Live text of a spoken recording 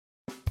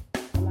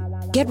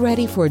Get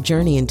ready for a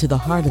journey into the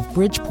heart of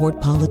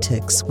Bridgeport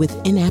politics with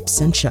In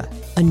Absentia,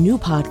 a new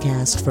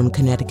podcast from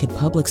Connecticut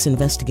Public's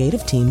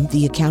investigative team,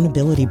 The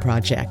Accountability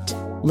Project.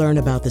 Learn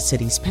about the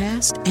city's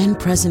past and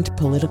present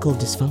political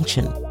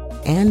dysfunction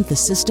and the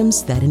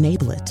systems that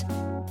enable it.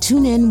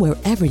 Tune in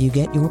wherever you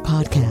get your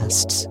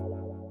podcasts.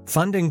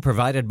 Funding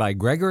provided by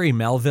Gregory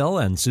Melville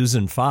and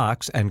Susan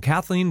Fox and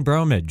Kathleen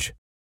Bromage.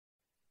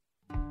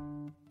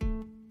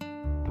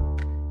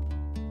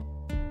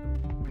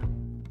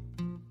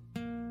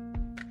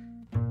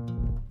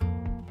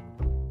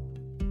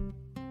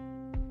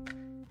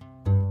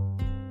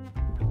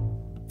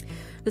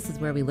 This is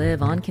Where We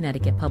Live on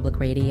Connecticut Public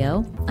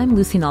Radio. I'm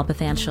Lucy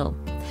Nalpathanchel.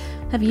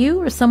 Have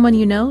you or someone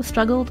you know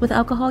struggled with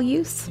alcohol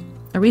use?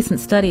 A recent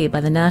study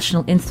by the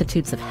National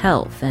Institutes of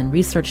Health and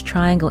Research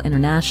Triangle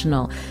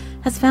International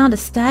has found a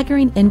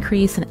staggering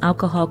increase in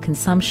alcohol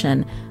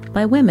consumption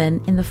by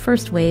women in the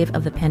first wave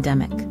of the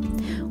pandemic.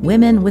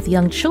 Women with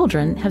young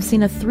children have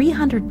seen a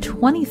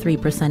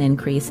 323%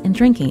 increase in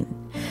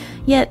drinking.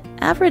 Yet,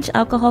 average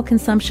alcohol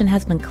consumption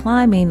has been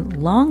climbing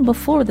long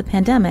before the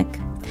pandemic.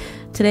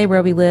 Today,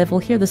 Where We Live, we'll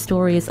hear the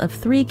stories of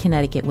 3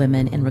 Connecticut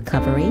women in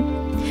recovery.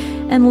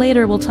 And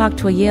later, we'll talk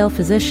to a Yale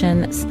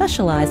physician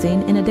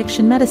specializing in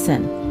addiction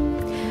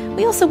medicine.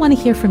 We also want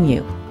to hear from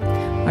you.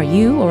 Are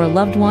you or a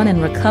loved one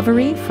in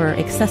recovery for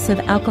excessive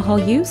alcohol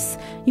use?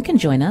 You can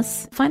join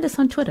us. Find us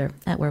on Twitter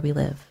at Where We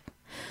Live.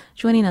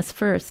 Joining us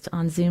first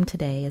on Zoom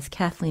today is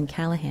Kathleen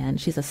Callahan.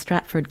 She's a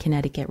Stratford,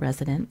 Connecticut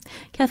resident.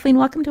 Kathleen,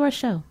 welcome to our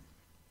show.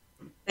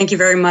 Thank you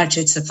very much.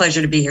 It's a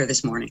pleasure to be here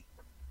this morning.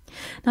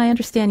 Now, I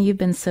understand you've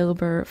been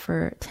sober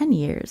for 10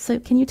 years. So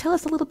can you tell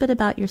us a little bit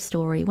about your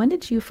story? When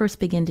did you first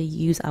begin to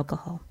use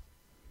alcohol?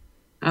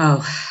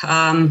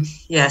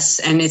 Yes,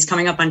 and it's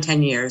coming up on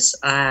 10 years.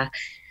 Well,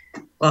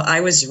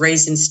 I was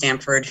raised in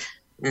Stamford,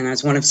 and I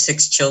was one of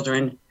 6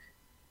 children,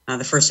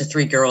 the first of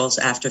 3 girls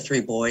after 3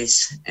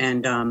 boys.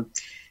 And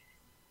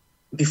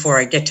before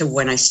I get to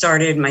when I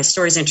started, my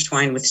story's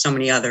intertwined with so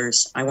many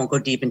others. I won't go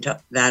deep into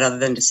that other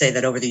than to say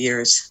that over the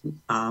years,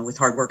 with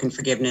hard work and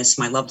forgiveness,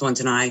 my loved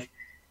ones and I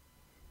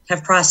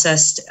have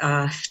processed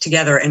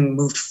together and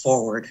moved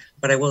forward.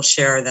 But I will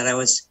share that I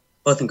was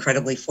both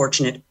incredibly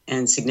fortunate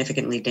and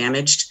significantly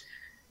damaged.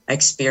 I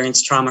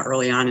experienced trauma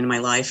early on in my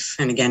life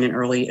and again in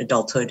early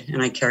adulthood,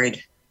 and I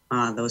carried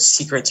those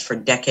secrets for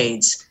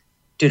decades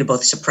due to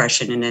both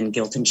suppression and then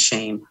guilt and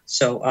shame.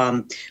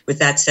 So with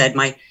that said,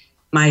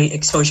 my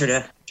exposure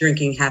to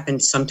drinking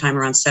happened sometime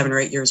around 7 or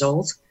 8 years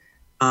old.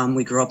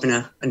 We grew up in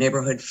a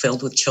neighborhood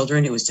filled with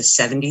children. It was the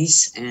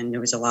 70s, and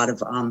there was a lot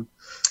of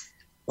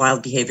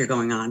wild behavior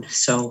going on.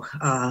 So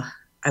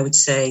I would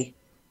say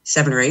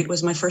 7 or 8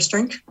 was my first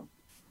drink.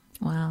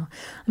 Wow.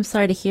 I'm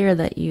sorry to hear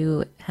that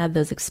you had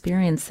those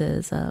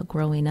experiences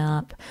growing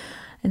up.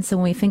 And so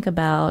when we think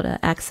about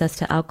access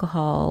to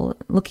alcohol,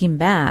 looking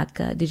back,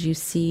 did you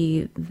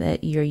see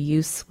that your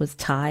use was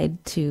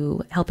tied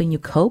to helping you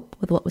cope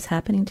with what was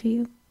happening to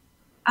you?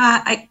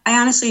 I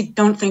honestly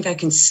don't think I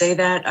can say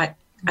that.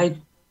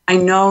 I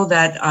know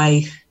that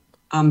I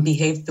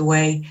behaved the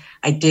way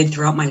I did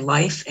throughout my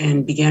life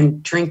and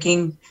began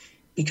drinking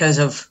because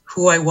of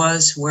who I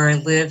was, where I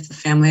lived, the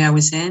family I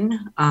was in.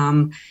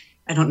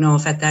 I don't know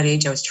if at that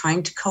age I was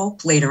trying to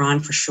cope. Later on,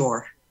 for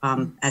sure,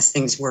 as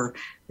things were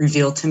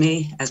revealed to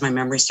me, as my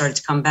memories started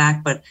to come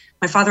back. But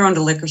my father owned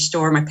a liquor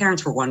store. My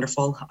parents were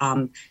wonderful.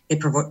 They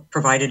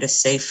provided a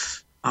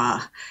safe,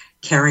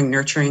 caring,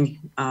 nurturing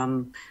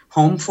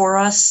home for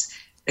us.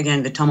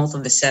 Again, the tumult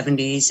of the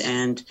 70s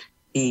and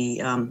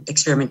the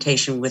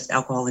experimentation with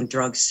alcohol and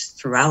drugs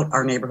throughout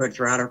our neighborhood,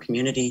 throughout our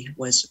community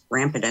was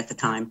rampant at the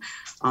time.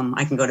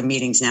 I can go to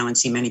meetings now and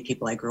see many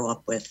people I grew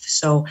up with.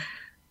 So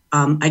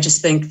I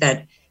just think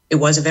that it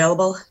was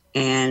available.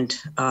 And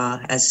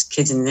as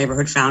kids in the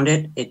neighborhood found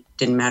it, it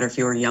didn't matter if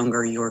you were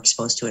younger, you were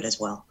exposed to it as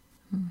well.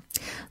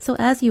 So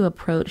as you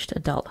approached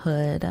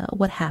adulthood,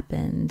 what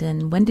happened?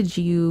 And when did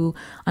you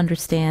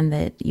understand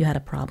that you had a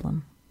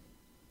problem?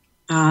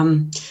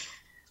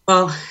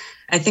 Well,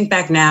 I think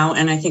back now,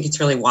 and I think it's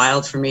really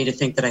wild for me to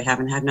think that I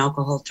haven't had an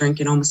alcohol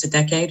drink in almost a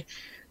decade.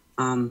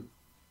 And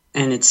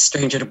it's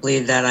stranger to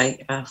believe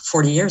that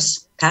 40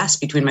 years passed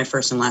between my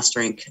first and last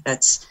drink.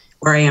 That's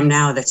where I am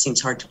now. That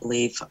seems hard to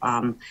believe.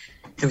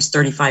 There was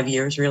 35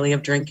 years really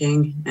of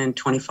drinking, and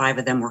 25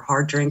 of them were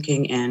hard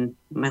drinking, and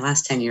my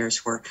last 10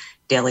 years were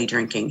daily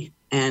drinking.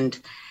 And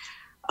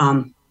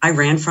I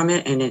ran from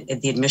it,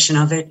 and the admission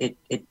of it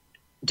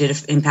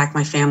did impact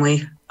my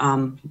family,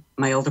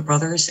 my older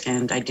brothers,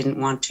 and I didn't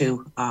want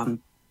to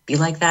be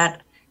like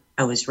that.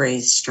 I was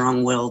raised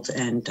strong-willed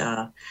and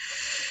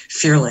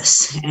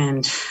fearless,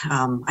 and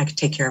I could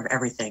take care of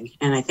everything.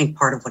 And I think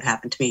part of what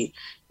happened to me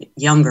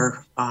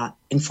younger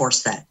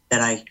enforced that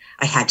I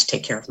had to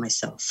take care of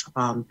myself.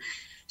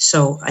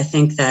 So I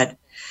think that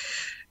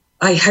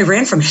I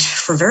ran from it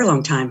for a very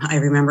long time. I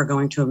remember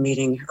going to a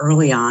meeting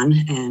early on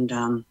and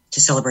to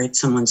celebrate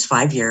someone's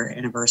 5-year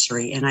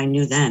anniversary. And I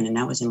knew then, and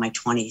that was in my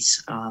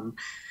 20s,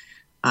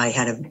 I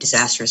had a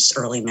disastrous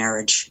early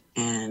marriage,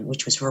 and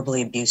which was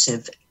verbally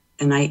abusive.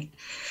 And I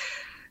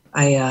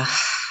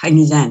I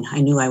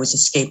knew I was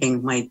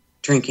escaping my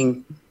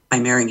drinking by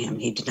marrying him.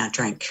 He did not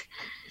drink.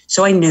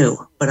 So I knew,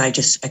 but I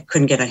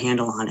couldn't get a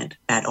handle on it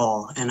at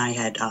all. And I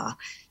had,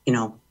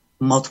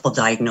 multiple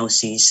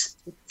diagnoses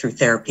through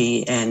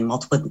therapy and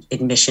multiple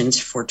admissions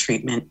for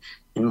treatment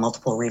and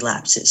multiple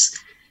relapses.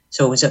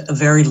 So it was a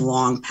very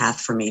long path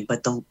for me.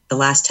 But the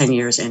last 10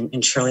 years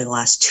and surely the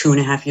last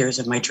 2.5 years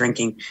of my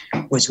drinking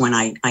was when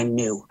I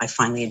knew, I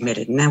finally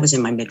admitted, and that was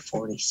in my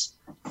mid-40s.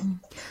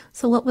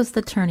 So what was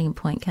the turning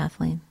point,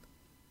 Kathleen?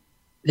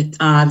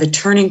 The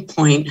turning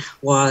point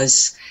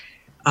was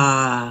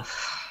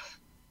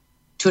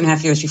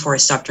 2.5 years before I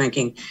stopped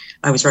drinking.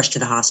 I was rushed to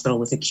the hospital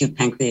with acute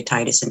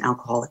pancreatitis and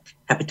alcoholic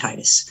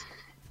hepatitis.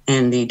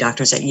 And the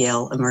doctors at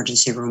Yale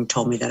emergency room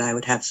told me that I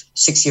would have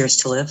 6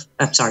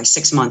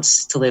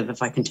 months to live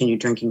if I continued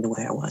drinking the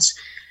way I was.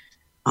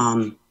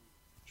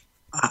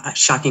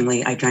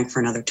 Shockingly, I drank for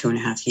another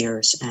 2.5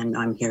 years, and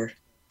I'm here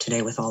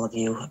today with all of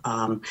you.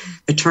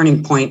 The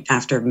turning point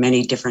after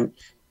many different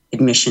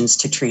admissions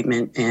to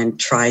treatment and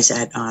tries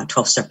at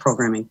 12-step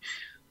programming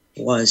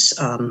was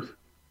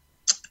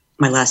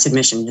my last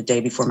admission. The day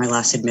before my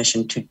last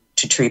admission to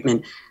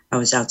treatment, I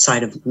was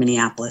outside of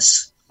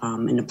Minneapolis,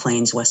 in the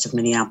plains west of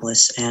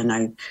Minneapolis, and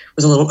I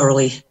was a little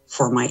early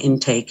for my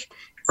intake,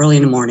 early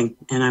in the morning,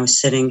 and I was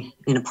sitting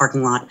in a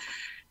parking lot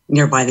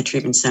nearby the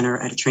treatment center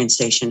at a train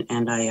station,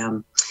 and I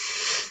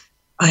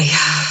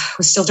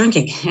was still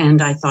drinking,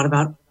 and I thought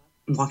about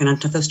walking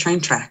onto those train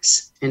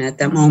tracks. And at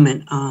that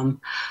moment, I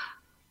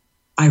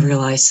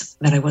realized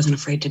that I wasn't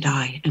afraid to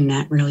die, and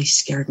that really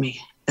scared me,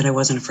 that I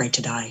wasn't afraid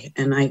to die.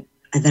 And I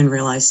then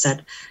realized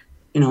that,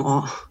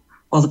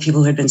 all the people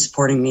who had been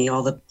supporting me,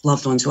 all the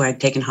loved ones who I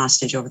had taken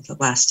hostage over the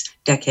last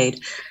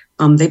decade,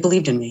 they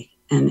believed in me.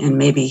 And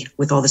maybe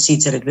with all the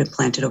seeds that had been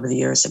planted over the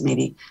years, that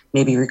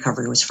maybe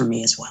recovery was for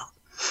me as well.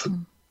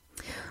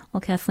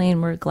 Well, Kathleen,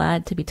 we're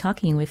glad to be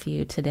talking with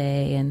you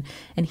today and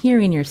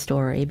hearing your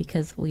story,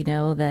 because we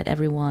know that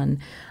everyone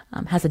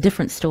has a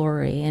different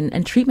story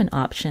and treatment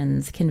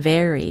options can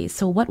vary.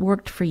 So what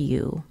worked for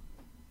you?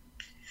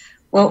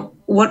 Well,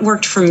 what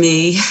worked for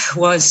me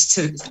was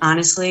to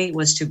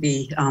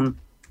be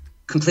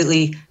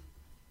completely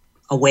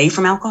away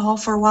from alcohol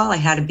for a while. I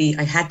had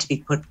to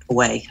be put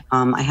away.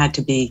 I had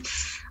to be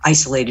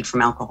isolated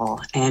from alcohol.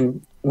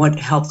 And what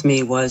helped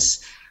me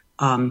was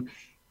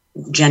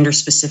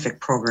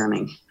gender-specific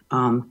programming.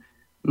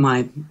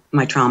 My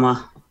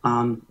trauma,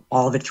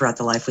 all of it throughout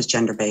the life was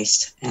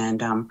gender-based.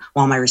 And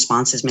while my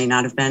responses may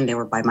not have been, they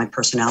were by my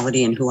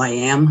personality and who I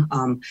am,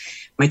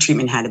 my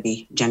treatment had to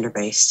be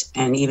gender-based.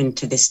 And even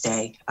to this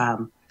day,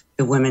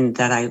 the women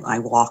that I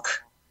walk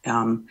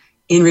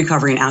in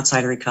recovery and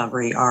outside of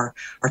recovery are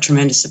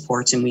tremendous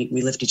supports, and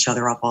we lift each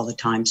other up all the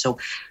time. So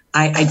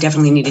I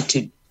definitely needed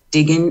to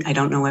dig in. I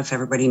don't know if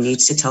everybody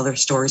needs to tell their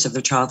stories of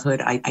their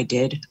childhood. I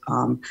did.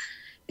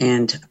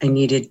 And I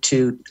needed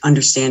to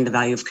understand the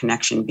value of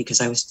connection, because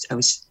I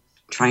was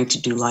trying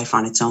to do life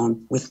on its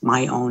own with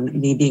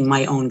me being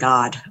my own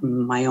God,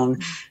 my own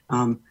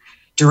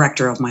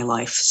director of my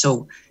life.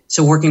 So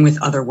working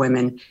with other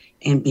women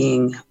and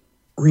being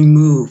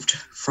removed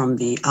from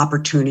the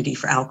opportunity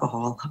for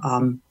alcohol.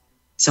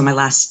 So my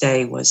last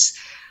day was,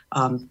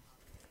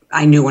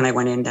 I knew when I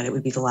went in that it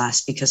would be the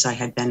last, because I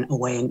had been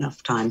away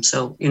enough time.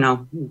 So,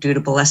 due to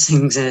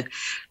blessings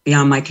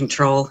beyond my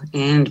control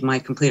and my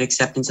complete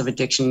acceptance of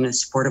addiction and the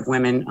support of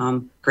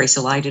women, Grace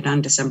alighted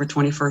on December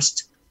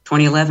 21st,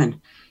 2011.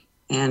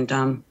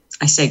 And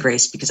I say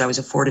grace because I was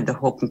afforded the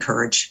hope and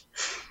courage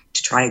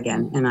to try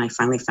again. And I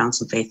finally found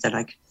some faith that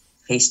I could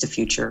face the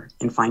future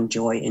and find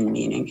joy and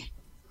meaning.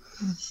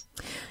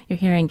 You're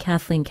hearing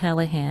Kathleen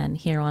Callahan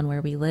here on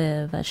Where We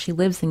Live. She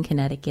lives in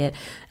Connecticut.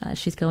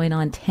 She's going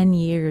on 10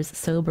 years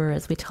sober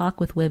as we talk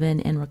with women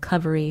in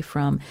recovery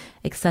from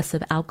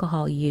excessive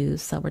alcohol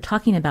use. We're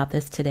talking about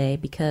this today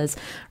because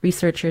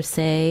researchers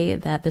say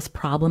that this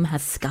problem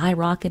has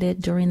skyrocketed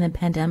during the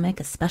pandemic,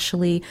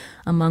 especially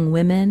among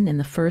women in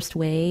the first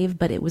wave,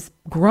 but it was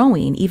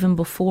growing even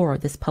before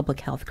this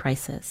public health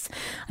crisis.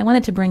 I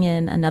wanted to bring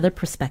in another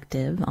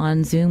perspective.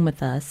 On Zoom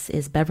with us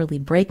is Beverly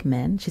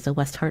Brakeman. She's a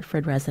West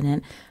Hartford resident.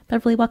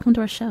 Beverly, welcome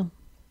to our show.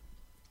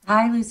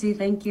 Hi, Lucy.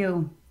 Thank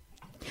you.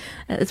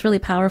 It's really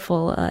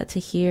powerful to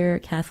hear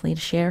Kathleen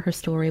share her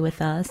story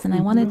with us. And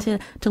I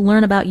wanted to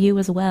learn about you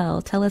as well.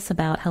 Tell us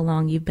about how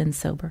long you've been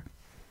sober.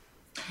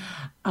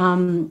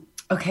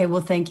 Okay.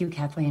 Well, thank you,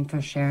 Kathleen,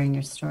 for sharing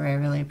your story. I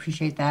really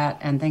appreciate that.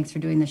 And thanks for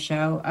doing the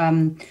show.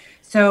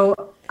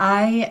 So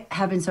I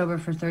have been sober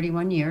for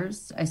 31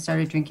 years. I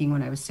started drinking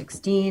when I was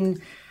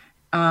 16.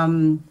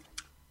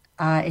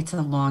 It's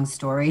a long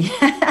story,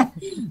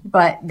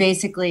 but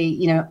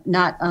basically,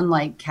 not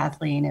unlike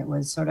Kathleen, it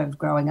was sort of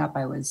growing up.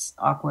 I was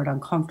awkward,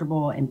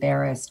 uncomfortable,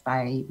 embarrassed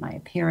by my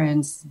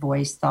appearance,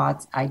 voice,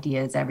 thoughts,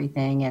 ideas,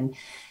 everything. And,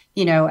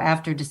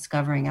 after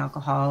discovering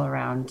alcohol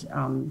around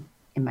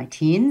in my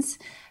teens,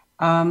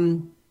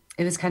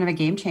 it was kind of a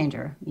game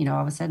changer.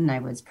 All of a sudden I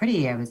was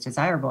pretty, I was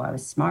desirable, I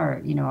was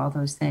smart, all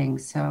those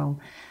things. So,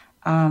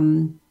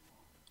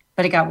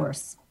 but it got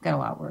worse, got a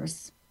lot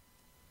worse.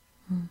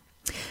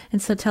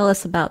 And so tell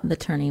us about the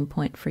turning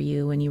point for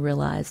you when you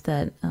realized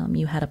that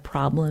you had a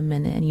problem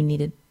and you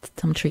needed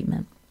some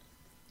treatment.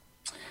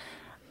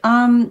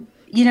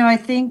 I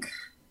think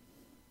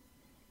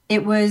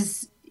it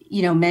was,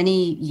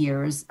 many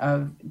years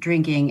of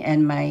drinking,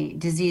 and my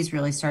disease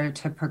really started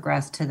to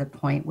progress to the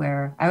point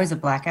where I was a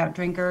blackout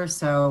drinker.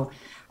 So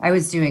I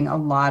was doing a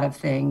lot of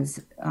things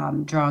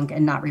drunk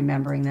and not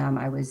remembering them.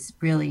 I was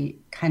really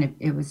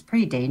it was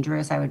pretty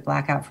dangerous. I would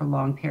black out for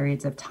long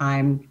periods of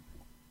time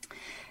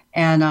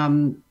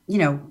and,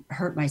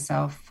 hurt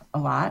myself a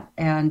lot.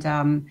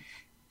 And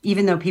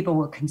even though people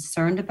were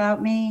concerned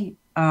about me,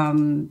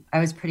 I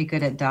was pretty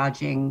good at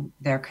dodging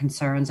their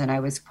concerns, and I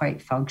was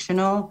quite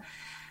functional.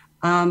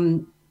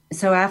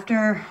 So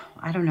after,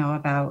 I don't know,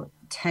 about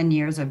 10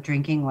 years of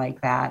drinking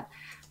like that,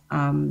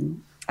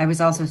 I was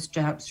also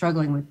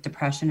struggling with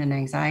depression and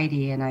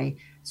anxiety. And I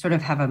sort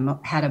of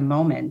had a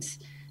moment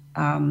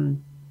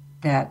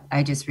that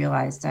I just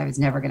realized I was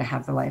never going to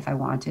have the life I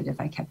wanted if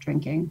I kept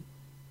drinking.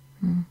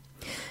 Mm.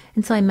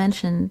 And so I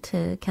mentioned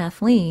to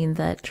Kathleen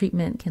that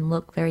treatment can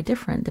look very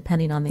different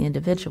depending on the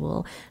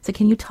individual. So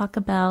can you talk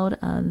about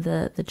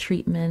the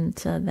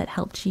treatment that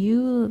helped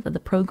you, the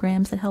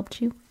programs that helped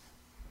you?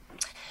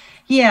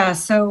 Yeah.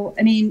 So,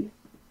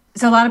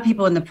 so a lot of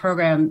people in the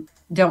program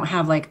don't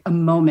have like a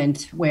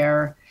moment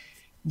where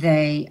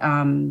they,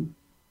 in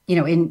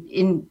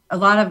a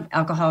lot of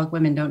alcoholic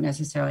women don't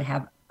necessarily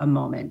have a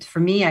moment. For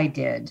me, I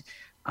did.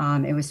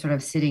 It was sort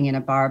of sitting in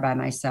a bar by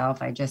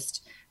myself. I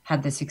just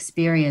had this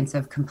experience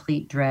of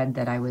complete dread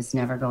that I was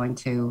never going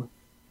to,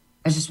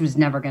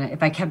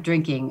 if I kept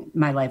drinking,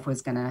 my life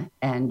was going to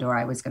end, or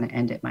I was going to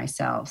end it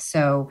myself.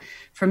 So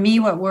for me,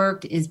 what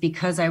worked is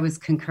because I was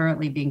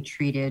concurrently being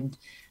treated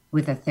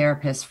with a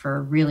therapist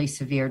for really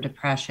severe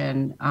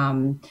depression.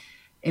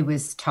 It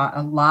was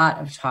a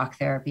lot of talk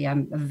therapy.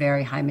 I'm a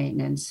very high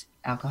maintenance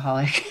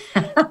alcoholic.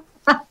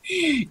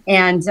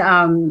 And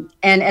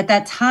at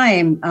that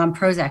time,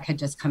 Prozac had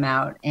just come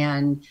out.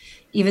 And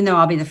even though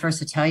I'll be the first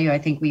to tell you, I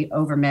think we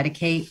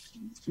over-medicate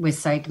with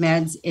psych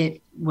meds,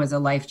 it was a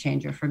life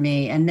changer for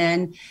me. And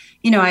then,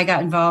 I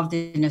got involved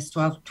in a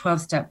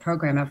 12-step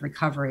program of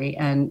recovery.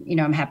 And,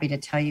 I'm happy to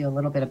tell you a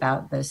little bit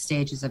about the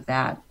stages of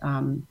that,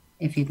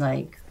 if you'd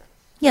like.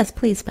 Yes,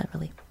 please,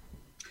 Beverly.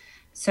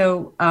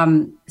 So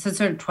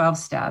sort of 12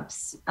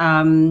 steps.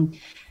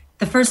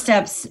 The first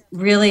steps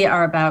really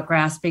are about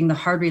grasping the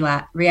hard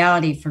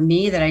reality for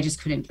me that I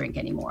just couldn't drink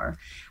anymore.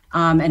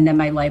 And then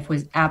my life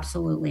was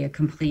absolutely a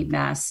complete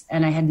mess,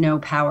 and I had no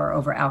power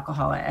over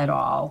alcohol at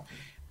all.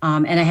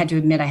 And I had to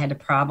admit I had a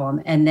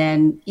problem. And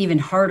then even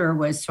harder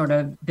was sort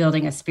of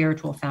building a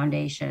spiritual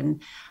foundation,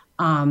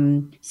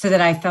 so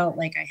that I felt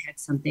like I had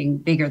something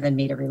bigger than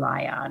me to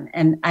rely on.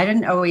 And I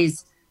didn't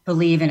always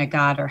believe in a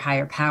God or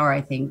higher power, I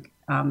think,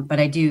 but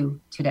I do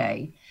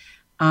today.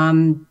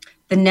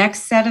 The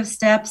next set of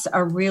steps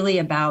are really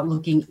about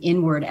looking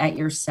inward at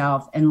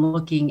yourself and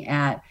looking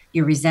at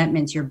your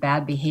resentments, your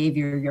bad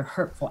behavior, your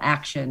hurtful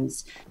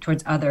actions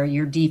towards other,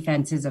 your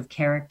defenses of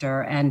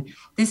character. And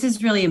this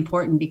is really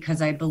important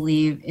because I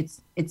believe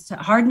it's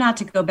hard not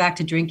to go back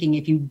to drinking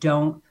if you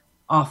don't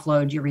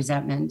offload your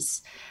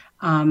resentments.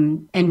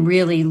 And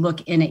really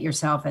look in at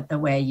yourself at the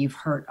way you've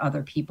hurt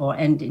other people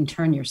and in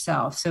turn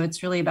yourself. So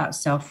it's really about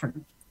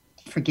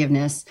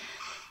self-forgiveness.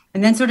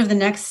 And then sort of the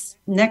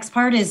next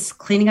part is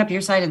cleaning up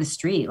your side of the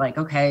street. Like,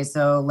 okay,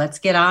 so let's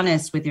get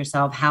honest with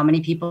yourself. How many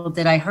people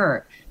did I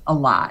hurt? A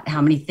lot. How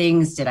many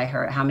things did I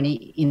hurt? How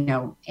many,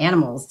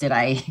 animals did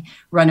I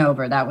run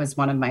over? That was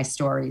one of my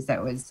stories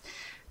that was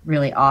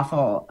really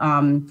awful.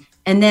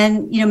 And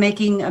then,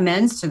 making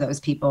amends to those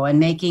people and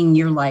making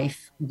your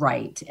life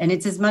right. And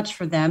it's as much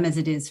for them as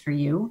it is for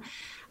you.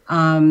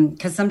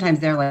 Because sometimes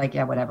they're like,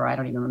 yeah, whatever, I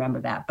don't even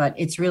remember that. But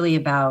it's really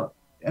about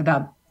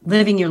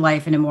living your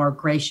life in a more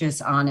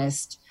gracious,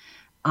 honest,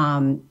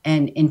 and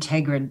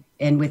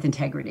with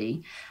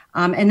integrity.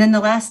 And then the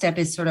last step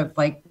is sort of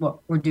like what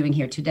we're doing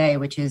here today,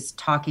 which is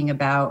talking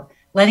about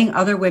letting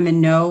other women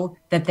know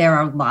that there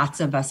are lots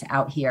of us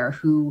out here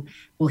who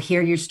will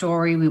hear your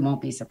story. We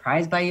won't be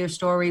surprised by your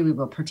story. We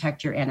will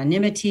protect your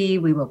anonymity.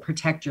 We will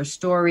protect your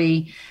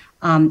story.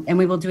 And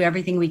we will do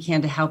everything we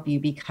can to help you,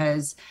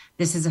 because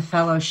this is a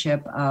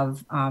fellowship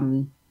of,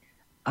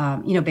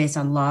 based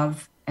on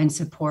love and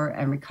support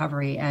and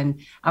recovery. And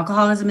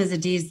alcoholism is a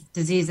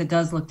disease that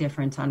does look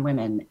different on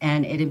women,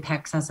 and it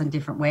impacts us in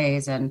different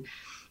ways. And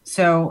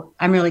so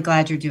I'm really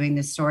glad you're doing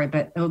this story.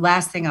 But the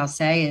last thing I'll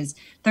say is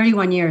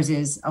 31 years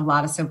is a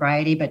lot of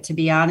sobriety. But to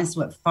be honest,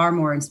 what far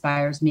more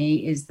inspires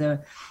me is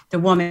the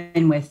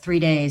woman with 3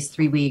 days,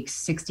 3 weeks,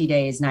 60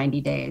 days, 90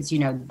 days.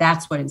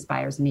 That's what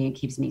inspires me and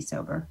keeps me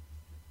sober.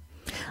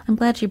 I'm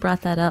glad you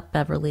brought that up,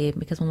 Beverly,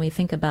 because when we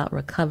think about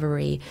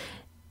recovery,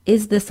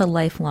 is this a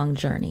lifelong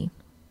journey?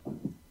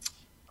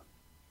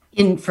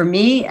 For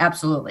me,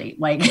 absolutely.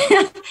 Like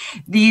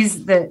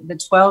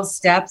the 12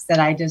 steps that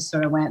I just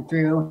sort of went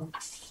through,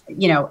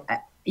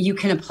 you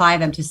can apply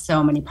them to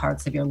so many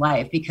parts of your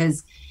life,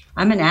 because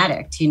I'm an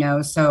addict,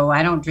 so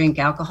I don't drink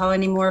alcohol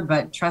anymore,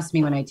 but trust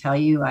me when I tell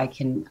you, I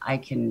can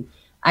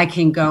I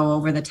can go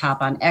over the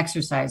top on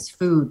exercise,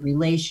 food,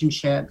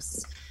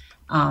 relationships,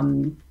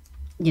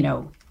 you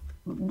know,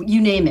 you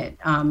name it.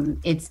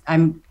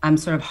 I'm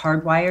sort of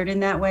hardwired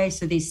in that way.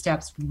 So these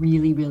steps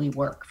really, really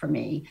work for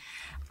me.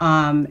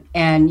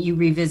 And you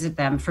revisit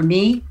them. For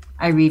me,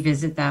 I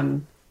revisit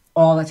them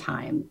all the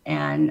time.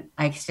 And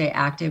I stay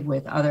active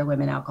with other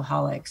women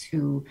alcoholics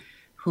who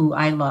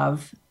I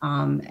love,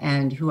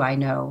 and who I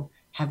know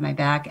have my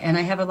back. And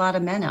I have a lot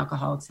of men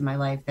alcoholics in my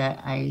life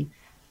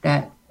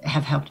that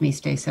have helped me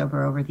stay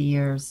sober over the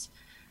years.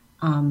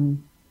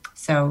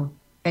 So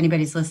if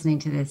anybody's listening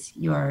to this,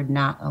 you are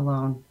not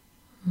alone.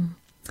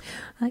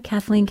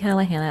 Kathleen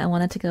Callahan, I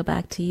wanted to go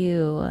back to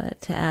you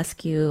to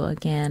ask you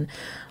again,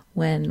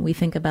 when we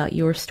think about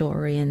your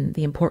story and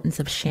the importance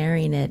of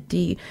sharing it,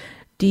 do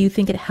you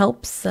think it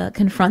helps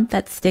confront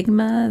that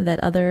stigma that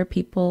other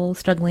people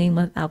struggling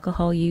with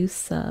alcohol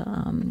use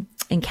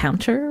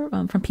encounter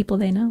from people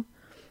they know?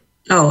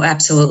 Oh,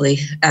 absolutely.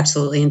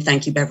 Absolutely. And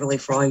thank you, Beverly,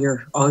 for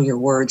all your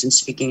words and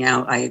speaking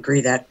out. I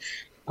agree that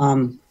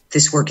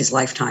this work is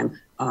lifetime.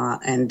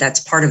 And that's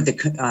part of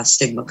the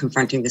stigma,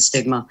 confronting the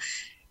stigma,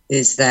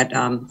 is that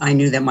I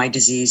knew that my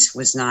disease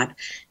was not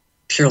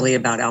purely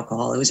about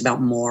alcohol. It was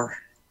about more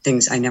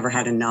things. I never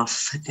had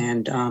enough.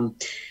 And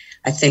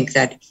I think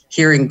that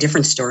hearing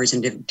different stories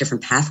and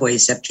different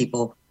pathways that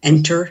people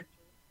enter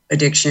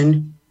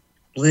addiction,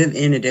 live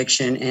in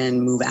addiction,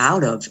 and move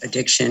out of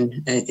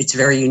addiction, it's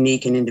very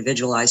unique and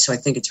individualized. So I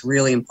think it's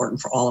really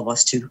important for all of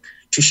us to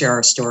share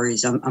our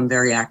stories. I'm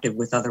very active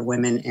with other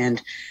women,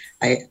 and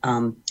I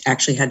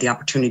actually had the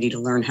opportunity to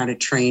learn how to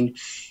train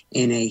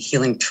in a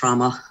healing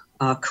trauma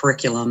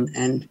curriculum,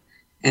 and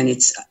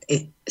it's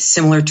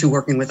similar to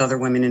working with other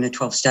women in a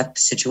 12-step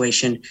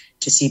situation,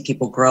 to see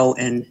people grow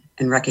and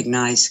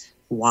recognize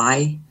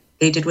why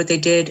they did what they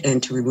did,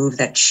 and to remove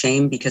that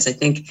shame, because I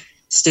think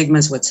stigma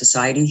is what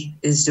society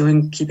is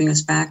doing, keeping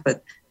us back,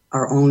 but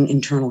our own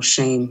internal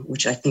shame,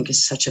 which I think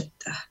is such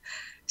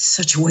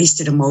a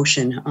wasted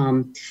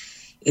emotion,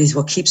 is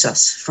what keeps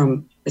us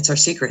from. It's our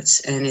secrets,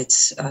 and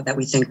it's that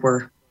we think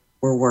we're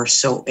worse.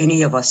 So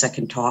any of us that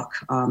can talk,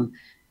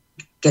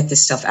 get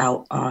this stuff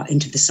out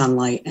into the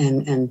sunlight,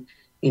 and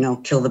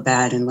kill the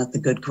bad and let the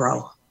good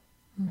grow.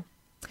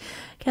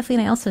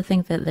 Kathleen, I also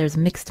think that there's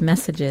mixed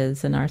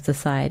messages in our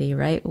society,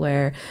 right?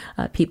 Where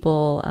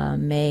people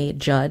may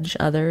judge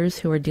others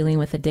who are dealing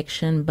with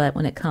addiction, but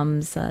when it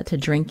comes to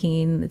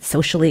drinking, it's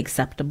socially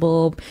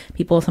acceptable.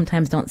 People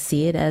sometimes don't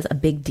see it as a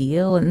big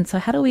deal. And so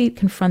how do we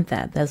confront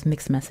those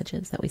mixed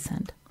messages that we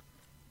send?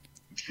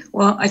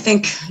 Well, I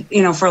think,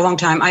 for a long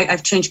time,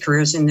 I've changed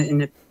careers in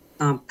the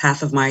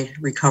path of my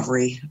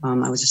recovery.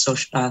 I was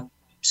a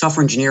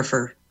software engineer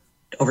for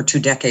over 2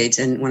 decades.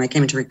 And when I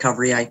came into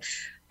recovery, I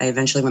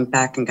eventually went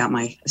back and got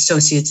my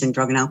associates in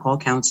drug and alcohol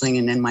counseling,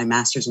 and then my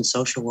master's in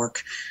social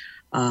work,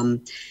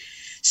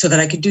 so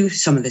that I could do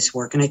some of this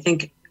work. And I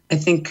think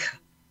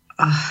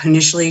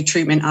initially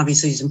treatment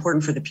obviously is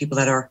important for the people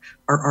that are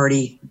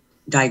already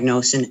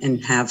diagnosed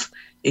and have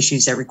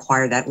issues that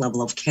require that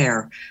level of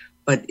care.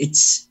 But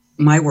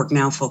my work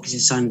now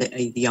focuses on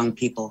the young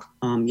people,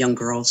 young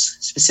girls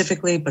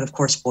specifically, but of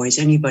course boys,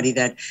 anybody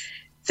that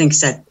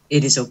thinks that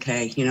it is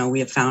okay. We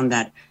have found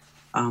that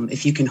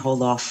if you can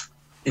hold off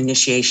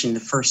initiation, the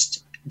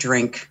first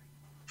drink,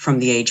 from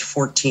the age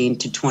 14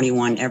 to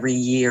 21, every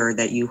year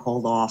that you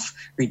hold off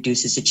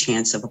reduces the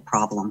chance of a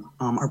problem.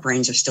 Our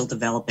brains are still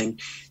developing.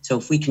 So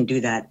if we can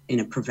do that in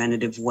a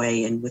preventative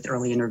way and with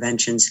early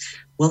interventions,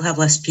 we'll have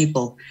less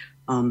people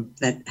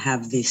that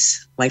have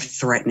this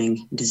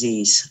life-threatening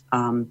disease.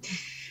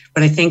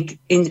 But I think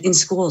in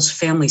schools,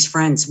 families,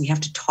 friends, we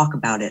have to talk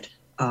about it.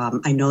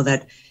 I know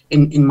that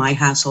in my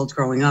household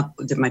growing up,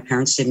 that my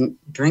parents didn't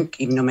drink.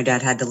 Even though my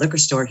dad had the liquor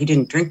store, he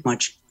didn't drink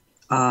much,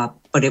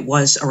 but it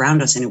was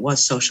around us and it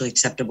was socially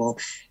acceptable.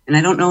 And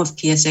I don't know if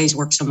PSAs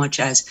work so much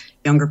as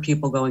younger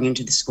people going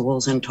into the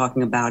schools and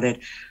talking about it.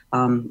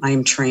 I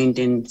am trained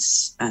in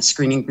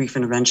screening, brief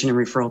intervention, and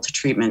referral to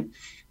treatment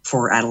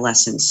for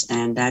adolescents.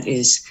 And that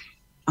is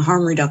a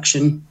harm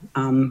reduction,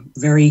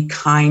 very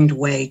kind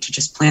way to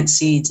just plant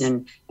seeds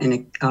and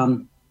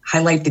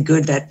highlight the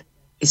good that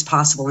is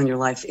possible in your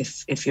life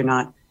if you're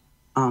not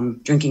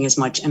drinking as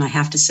much. And I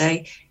have to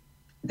say,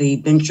 the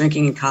binge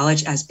drinking in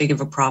college, as big of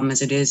a problem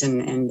as it is,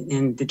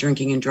 and the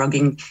drinking and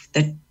drugging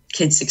that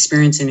kids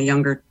experience in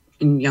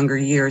younger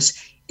years,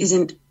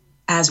 isn't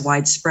as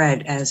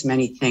widespread as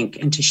many think.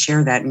 And to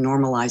share that and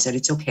normalize that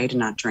it's okay to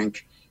not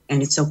drink,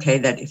 and it's okay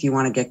that if you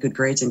want to get good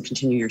grades and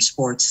continue your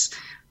sports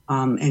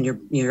and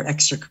your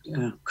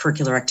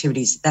extracurricular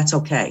activities, that's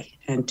okay.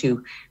 And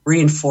to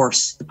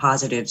reinforce the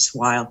positives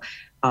while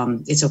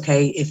it's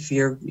okay if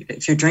you're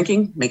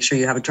drinking, make sure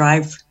you have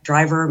a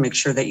driver, make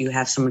sure that you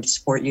have someone to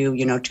support you,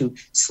 to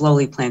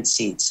slowly plant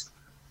seeds.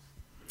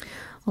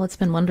 Well, it's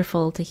been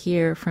wonderful to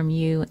hear from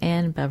you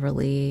and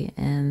Beverly,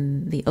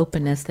 and the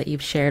openness that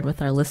you've shared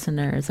with our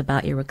listeners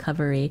about your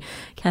recovery.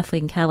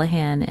 Kathleen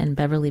Callahan and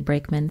Beverly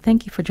Brakeman,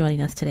 thank you for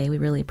joining us today. We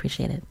really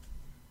appreciate it.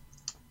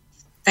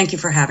 Thank you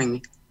for having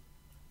me.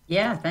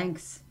 Yeah,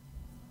 thanks.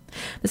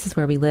 This is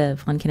Where We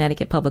Live on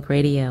Connecticut Public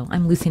Radio.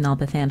 I'm Lucy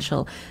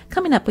Nalpathanchel.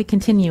 Coming up, we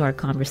continue our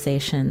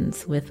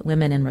conversations with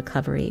women in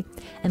recovery.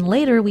 And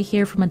later, we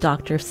hear from a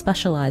doctor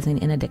specializing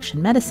in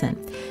addiction medicine.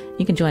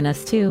 You can join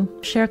us too.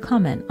 Share a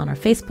comment on our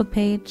Facebook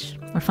page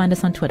or find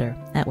us on Twitter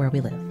at Where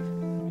We Live.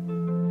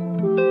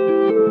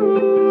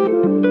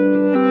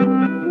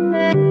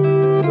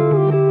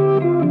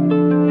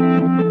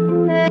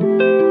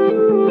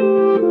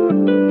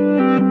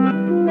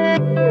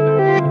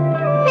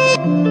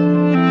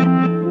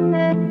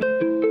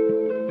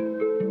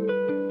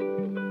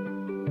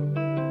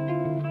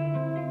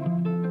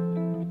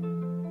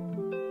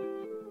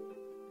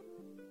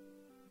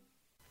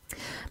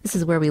 This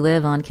is Where We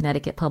Live on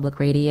Connecticut Public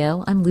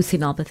Radio. I'm Lucy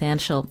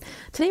Nalpathanchel.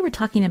 Today we're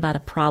talking about a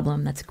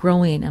problem that's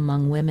growing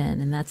among women,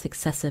 and that's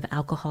excessive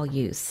alcohol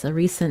use. A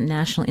recent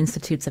National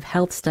Institutes of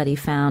Health study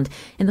found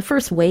in the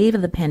first wave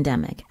of the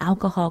pandemic,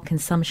 alcohol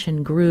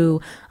consumption grew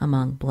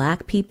among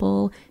Black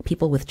people,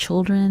 people with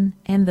children,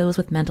 and those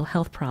with mental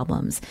health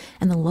problems.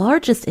 And the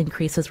largest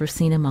increases were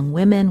seen among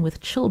women with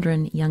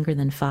children younger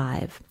than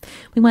 5.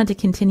 We wanted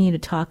to continue to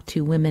talk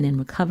to women in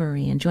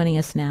recovery, and joining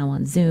us now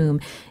on Zoom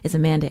is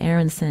Amanda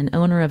Aronson,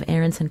 owner of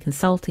Aronson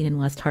Consulting in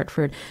West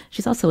Hartford.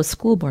 She's also a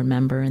school board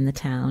member in the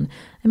town.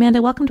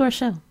 Amanda, welcome to our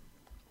show.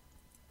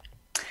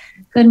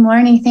 Good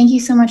morning. Thank you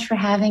so much for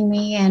having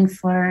me and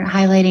for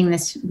highlighting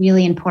this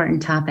really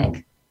important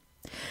topic.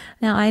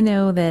 Now, I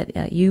know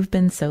that you've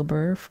been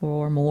sober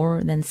for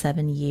more than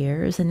 7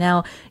 years, and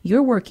now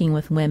you're working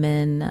with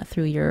women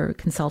through your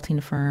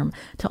consulting firm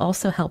to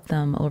also help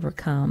them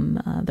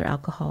overcome their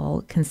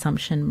alcohol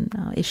consumption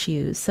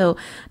issues. So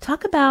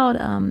talk about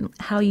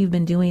how you've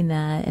been doing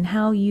that and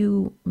how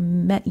you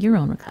met your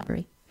own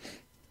recovery.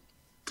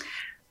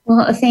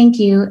 Well, thank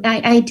you.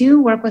 I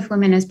do work with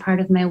women as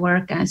part of my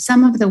work.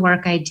 Some of the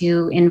work I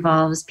do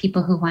involves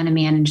people who want to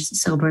manage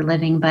sober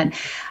living, but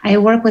I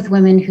work with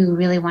women who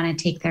really want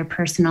to take their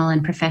personal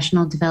and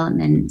professional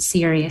development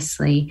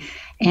seriously.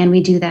 And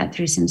we do that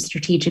through some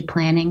strategic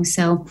planning.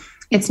 So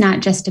it's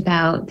not just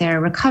about their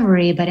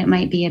recovery, but it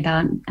might be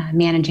about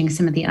managing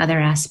some of the other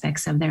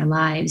aspects of their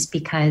lives,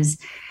 because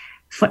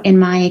in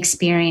my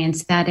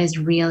experience, that is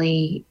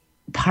really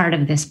part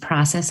of this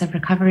process of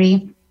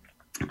recovery.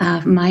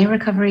 My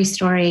recovery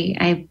story,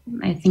 I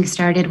think,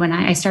 started when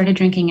I started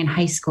drinking in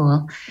high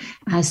school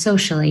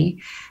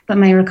socially. But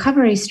my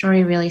recovery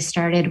story really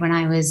started when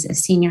I was a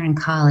senior in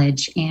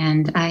college,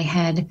 and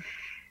I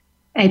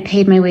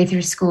paid my way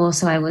through school.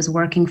 So I was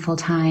working full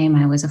time.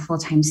 I was a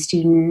full-time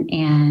student,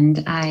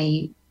 and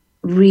I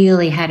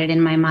really had it in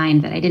my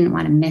mind that I didn't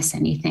want to miss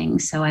anything.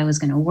 So I was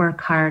going to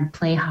work hard,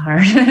 play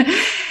hard.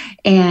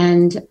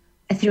 And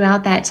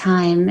throughout that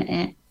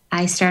time,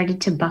 I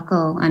started to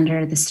buckle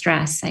under the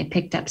stress. I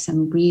picked up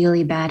some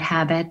really bad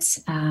habits.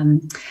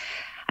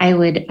 I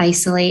would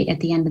isolate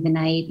at the end of the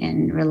night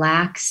and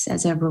relax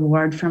as a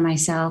reward for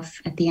myself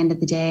at the end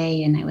of the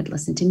day. And I would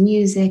listen to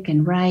music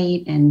and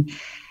write and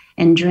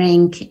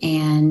drink.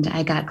 And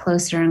I got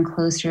closer and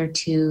closer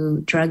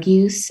to drug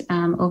use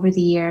over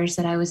the years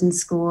that I was in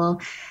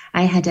school.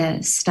 I had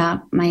to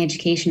stop my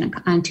education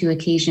on 2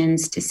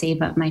 occasions to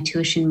save up my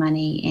tuition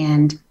money,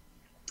 and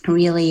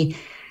really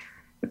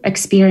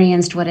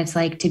experienced what it's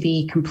like to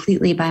be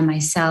completely by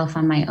myself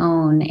on my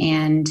own.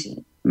 And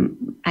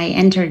I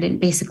entered in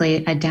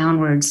basically a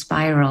downward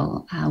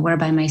spiral where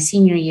by my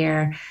senior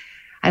year,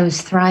 I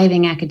was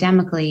thriving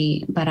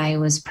academically, but I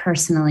was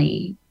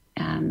personally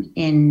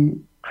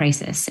in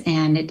crisis.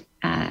 And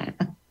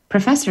a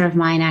professor of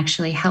mine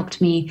actually helped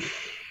me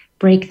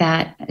break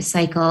that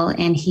cycle.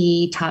 And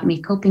he taught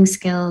me coping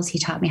skills. He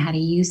taught me how to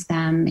use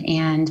them.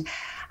 And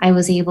I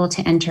was able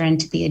to enter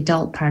into the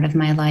adult part of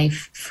my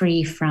life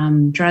free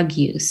from drug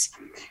use.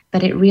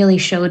 But it really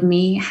showed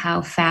me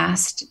how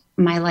fast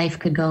my life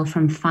could go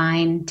from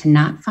fine to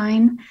not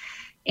fine,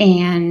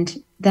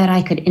 and that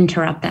I could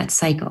interrupt that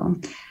cycle.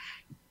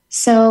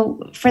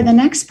 So for the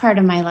next part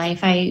of my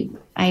life, I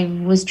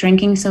was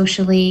drinking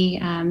socially,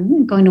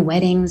 going to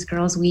weddings,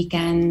 girls'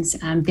 weekends,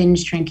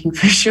 binge drinking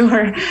for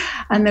sure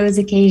on those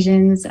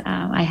occasions.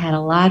 I had a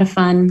lot of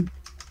fun,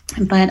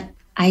 but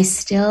I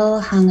still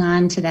hung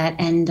on to that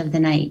end of the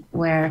night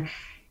where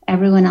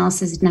everyone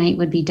else's night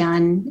would be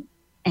done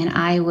and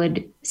I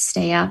would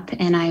stay up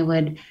and I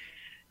would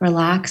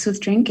relax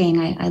with drinking.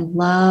 I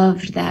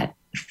loved that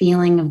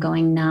feeling of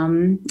going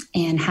numb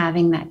and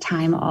having that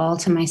time all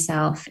to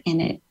myself.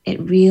 And it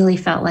really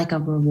felt like a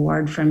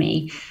reward for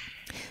me.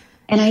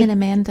 And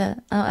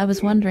Amanda, I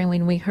was wondering,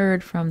 when we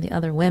heard from the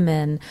other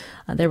women,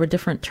 there were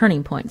different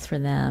turning points for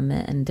them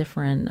and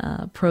different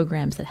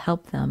programs that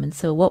helped them. And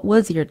so what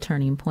was your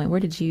turning point?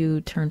 Where did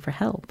you turn for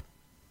help?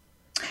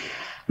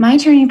 My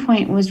turning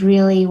point was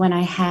really when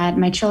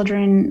my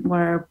children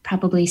were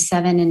probably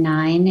 7 and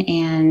 9.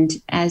 And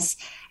as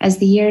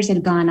the years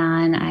had gone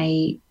on,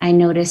 I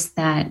noticed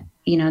that,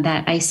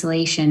 that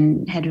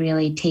isolation had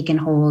really taken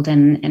hold,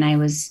 and I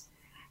was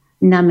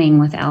numbing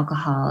with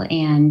alcohol,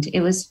 and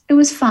it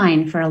was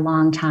fine for a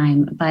long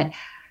time. But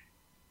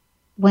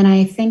when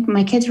I think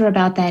my kids were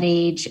about that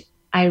age,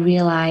 I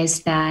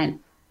realized that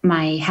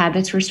my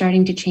habits were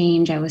starting to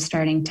change. I was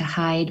starting to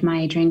hide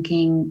my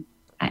drinking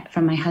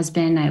from my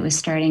husband. I was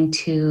starting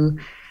to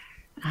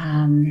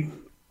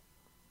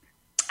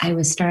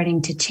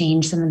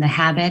change some of the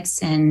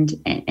habits, and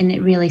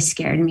it really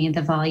scared me.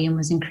 The volume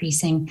was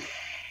increasing.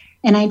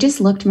 And I just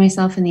looked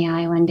myself in the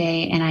eye one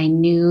day, and I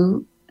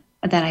knew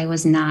that I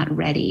was not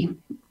ready,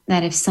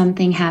 that if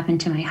something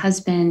happened to my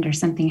husband or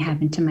something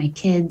happened to my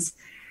kids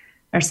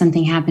or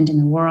something happened in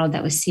the world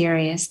that was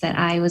serious, that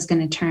I was going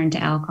to turn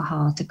to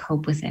alcohol to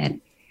cope with it.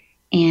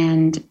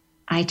 And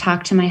I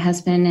talked to my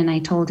husband and I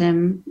told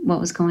him what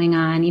was going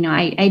on.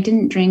 I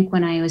didn't drink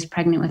when I was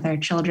pregnant with our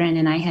children,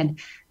 and I had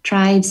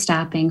tried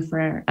stopping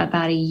for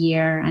about a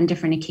year on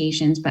different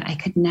occasions, but I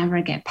could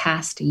never get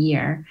past a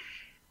year.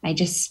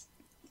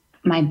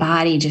 My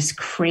body just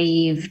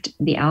craved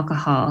the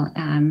alcohol.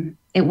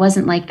 It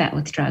wasn't like that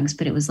with drugs,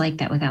 but it was like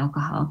that with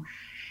alcohol.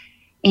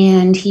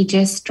 And he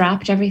just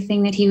dropped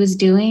everything that he was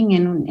doing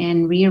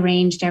and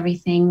rearranged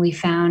everything. We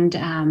found,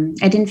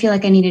 I didn't feel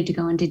like I needed to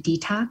go into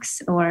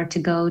detox or to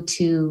go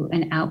to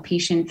an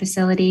outpatient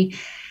facility,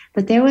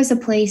 but there was a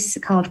place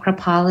called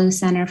Kripalu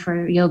Center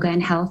for Yoga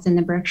and Health in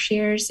the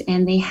Berkshires,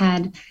 and they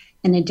had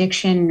an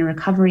addiction and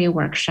recovery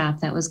workshop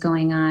that was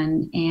going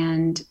on.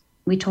 And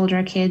we told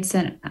our kids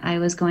that I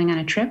was going on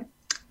a trip,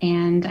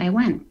 and I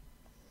went.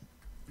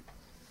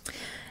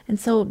 And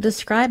so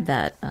describe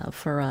that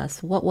for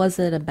us. What was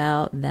it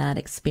about that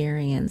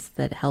experience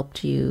that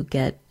helped you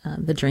get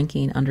the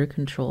drinking under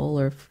control,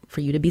 or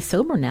for you to be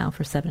sober now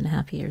for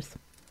 7.5 years?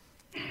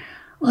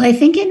 Well, I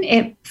think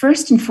it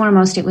first and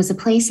foremost, it was a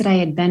place that I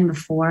had been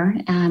before.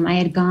 I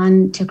had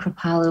gone to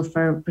Kripalu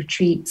for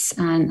retreats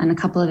on a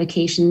couple of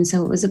occasions.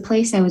 So it was a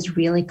place I was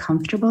really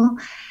comfortable.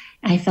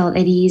 I felt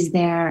at ease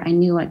there. I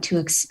knew what to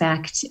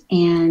expect,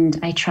 and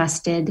I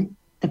trusted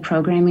the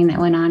programming that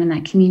went on in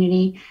that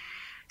community.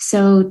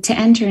 So to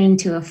enter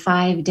into a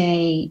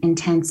 5-day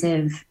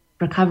intensive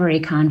recovery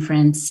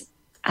conference,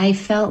 I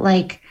felt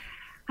like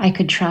I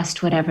could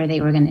trust whatever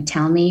they were going to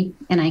tell me,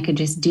 and I could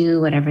just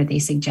do whatever they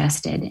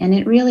suggested. And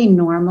it really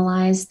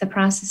normalized the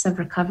process of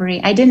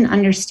recovery. I didn't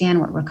understand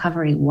what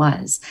recovery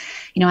was.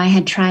 I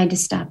had tried to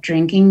stop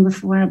drinking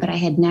before, but I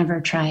had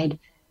never tried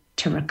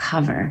to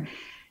recover.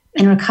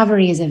 And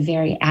recovery is a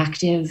very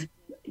active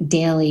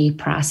daily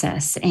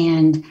process.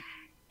 And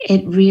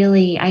it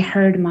really, I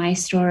heard my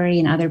story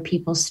and other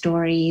people's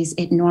stories.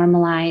 It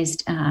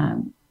normalized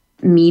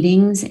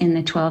meetings in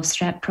the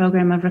 12-step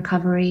program of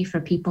recovery for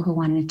people who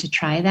wanted to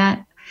try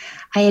that.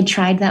 I had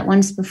tried that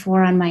once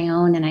before on my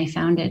own, and I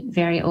found it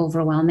very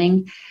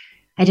overwhelming.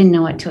 I didn't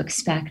know what to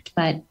expect,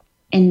 but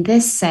in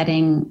this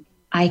setting,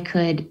 I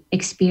could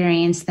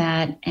experience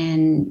that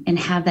and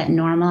have that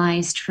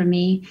normalized for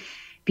me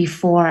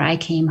before I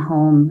came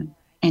home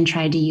and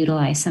tried to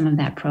utilize some of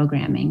that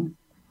programming.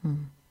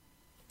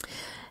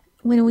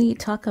 When we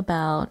talk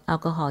about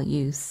alcohol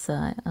use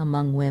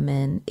among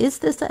women, is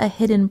this a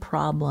hidden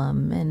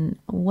problem? And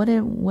what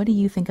do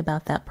you think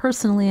about that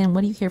personally? And what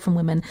do you hear from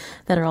women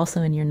that are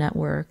also in your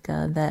network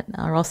that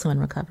are also in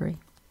recovery?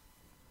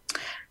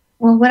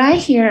 Well, what I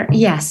hear,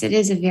 yes, it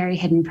is a very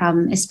hidden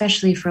problem,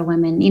 especially for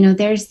women.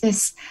 There's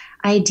this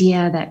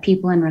idea that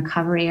people in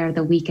recovery are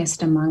the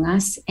weakest among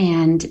us,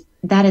 and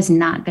that has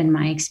not been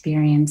my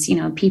experience.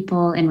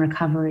 People in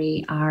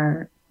recovery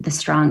are the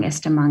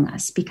strongest among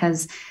us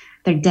because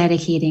they're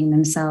dedicating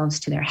themselves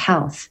to their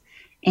health.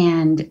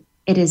 And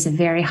it is a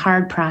very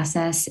hard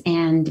process,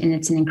 and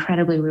it's an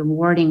incredibly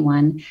rewarding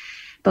one.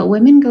 But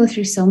women go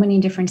through so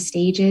many different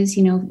stages.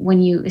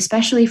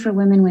 Especially for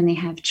women when they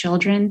have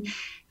children,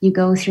 you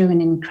go through an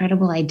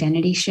incredible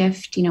identity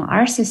shift.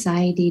 Our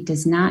society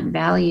does not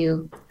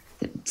value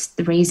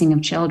the raising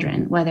of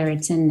children, whether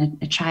it's in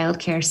a child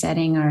care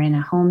setting or in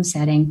a home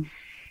setting.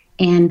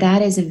 And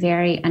that is a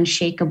very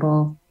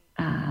unshakable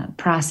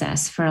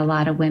process for a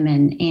lot of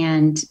women.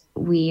 And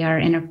we are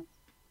in a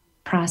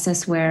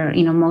process where,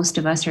 most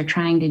of us are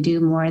trying to do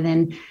more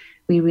than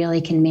we really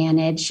can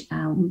manage.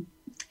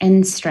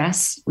 And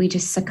stress, we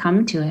just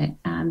succumb to it.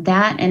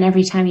 That, and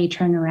every time you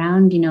turn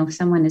around, if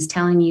someone is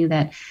telling you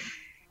that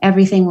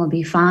everything will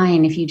be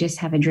fine if you just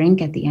have a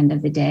drink at the end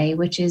of the day,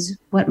 which is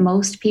what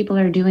most people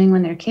are doing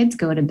when their kids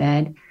go to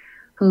bed,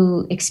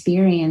 who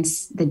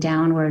experience the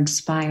downward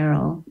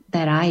spiral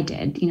that I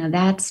did.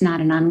 That's not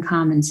an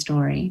uncommon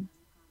story.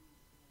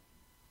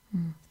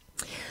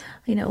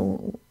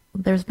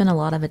 There's been a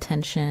lot of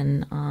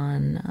attention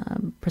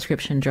on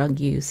prescription drug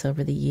use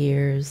over the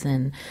years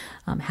and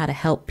how to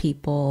help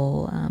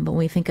people. But when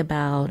we think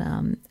about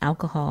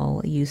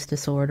alcohol use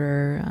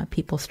disorder,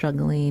 people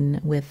struggling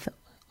with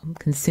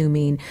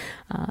consuming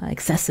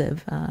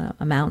excessive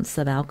amounts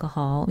of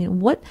alcohol,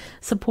 what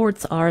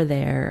supports are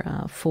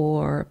there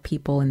for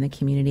people in the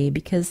community?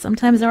 Because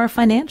sometimes there are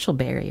financial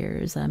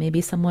barriers.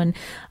 Maybe someone,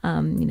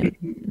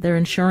 their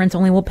insurance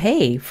only will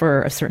pay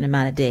for a certain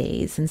amount of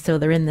days. And so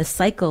they're in this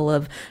cycle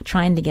of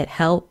trying to get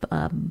help,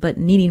 but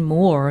needing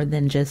more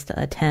than just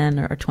a 10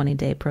 or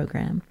 20-day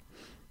program.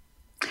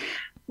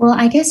 Well,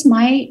 I guess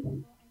my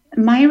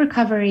My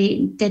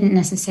recovery didn't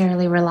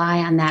necessarily rely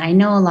on that. I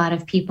know a lot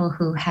of people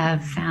who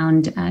have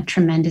found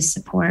tremendous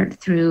support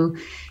through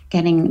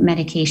getting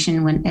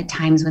medication at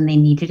times when they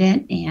needed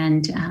it,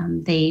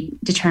 and they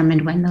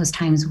determined when those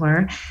times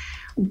were.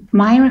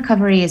 My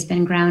recovery has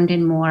been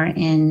grounded more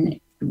in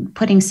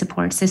putting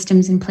support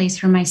systems in place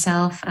for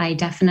myself. I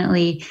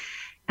definitely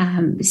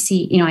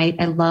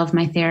I love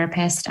my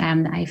therapist.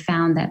 I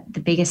found that the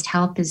biggest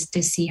help is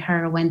to see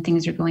her when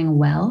things are going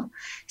well.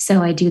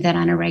 So I do that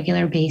on a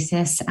regular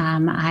basis.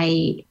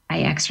 I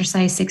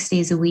exercise 6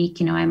 days a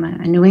week. I'm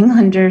a New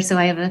Englander, so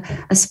I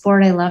have a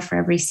sport I love for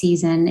every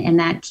season, and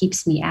that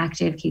keeps me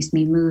active, keeps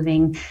me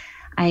moving.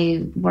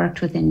 I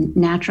worked with a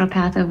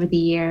naturopath over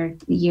the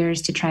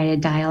years to try to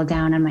dial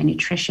down on my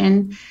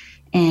nutrition,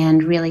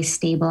 and really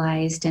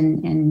stabilized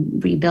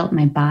and rebuilt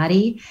my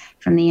body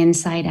from the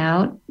inside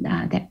out.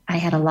 That I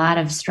had a lot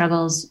of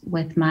struggles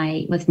with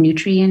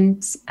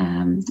nutrients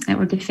that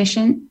were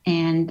deficient,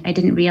 and I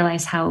didn't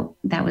realize how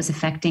that was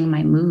affecting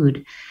my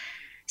mood.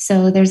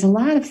 So there's a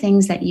lot of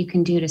things that you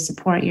can do to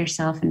support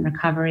yourself in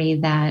recovery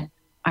that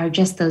are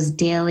just those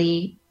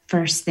daily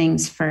first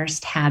things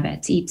first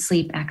habits: eat,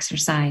 sleep,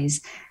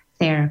 exercise,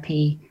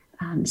 therapy.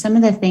 Some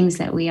of the things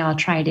that we all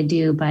try to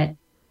do, but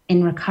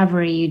in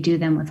recovery, you do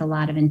them with a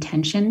lot of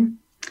intention.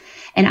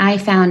 And I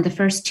found the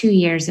first 2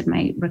 years of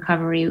my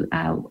recovery,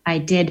 I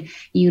did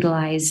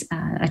utilize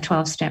a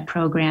 12-step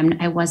program.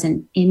 I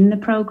wasn't in the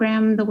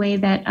program the way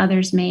that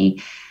others may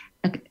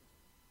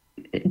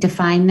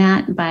define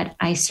that, but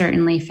I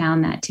certainly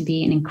found that to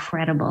be an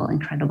incredible,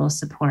 incredible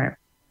support,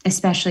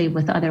 especially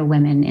with other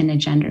women in a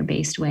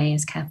gender-based way,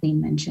 as Kathleen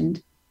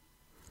mentioned.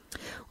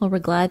 Well, we're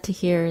glad to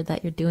hear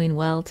that you're doing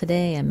well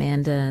today,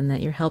 Amanda, and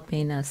that you're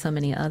helping so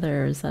many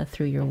others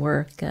through your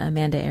work.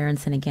 Amanda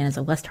Aronson, again, is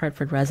a West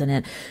Hartford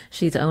resident.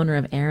 She's owner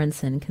of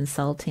Aronson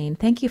Consulting.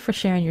 Thank you for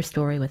sharing your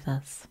story with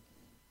us.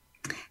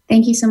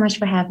 Thank you so much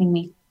for having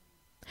me.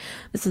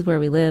 This is Where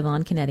We Live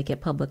on Connecticut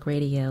Public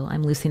Radio.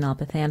 I'm Lucy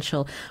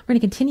Nalpathanchel. We're going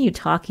to continue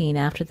talking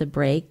after the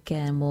break,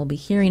 and we'll be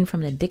hearing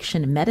from an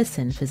addiction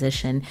medicine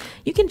physician.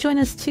 You can join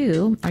us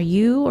too. Are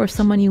you or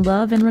someone you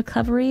love in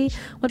recovery?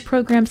 What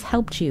programs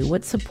helped you?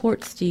 What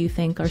supports do you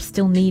think are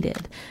still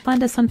needed?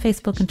 Find us on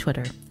Facebook and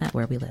Twitter at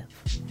Where We Live.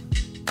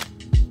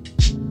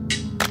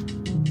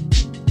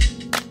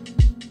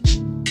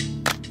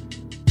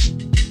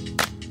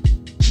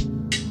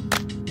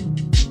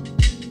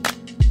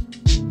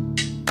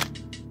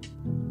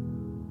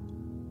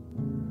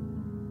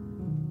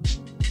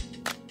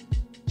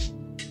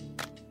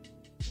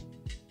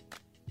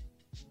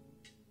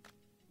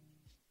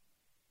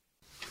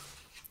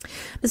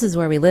 This is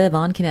Where We Live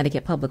on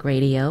Connecticut Public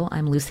Radio.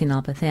 I'm Lucy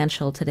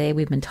Nalpathanchel. Today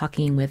we've been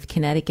talking with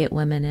Connecticut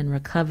women in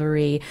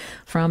recovery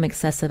from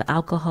excessive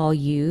alcohol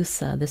use,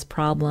 this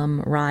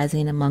problem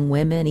rising among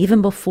women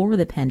even before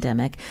the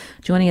pandemic.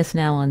 Joining us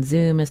now on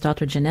Zoom is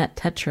Dr. Jeanette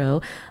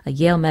Tetreault, a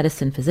Yale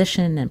Medicine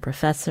physician and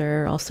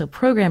professor, also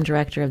program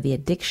director of the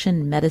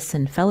Addiction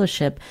Medicine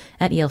Fellowship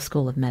at Yale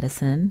School of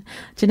Medicine.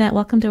 Jeanette,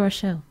 welcome to our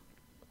show.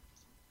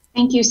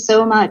 Thank you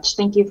so much.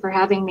 Thank you for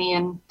having me,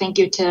 and thank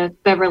you to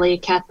Beverly,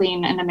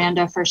 Kathleen, and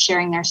Amanda for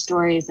sharing their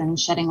stories and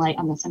shedding light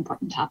on this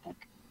important topic.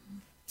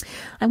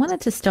 I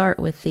wanted to start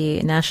with the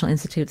National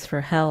Institutes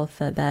for Health,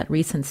 that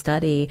recent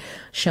study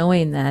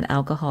showing that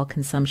alcohol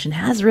consumption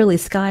has really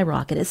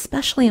skyrocketed,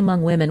 especially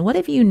among women. What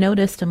have you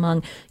noticed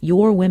among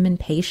your women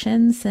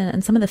patients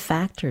and some of the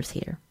factors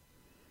here?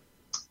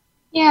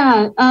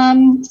 Yeah,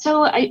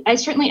 so I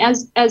certainly,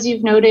 as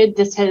you've noted,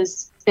 this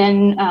has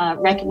been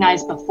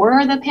recognized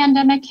before the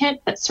pandemic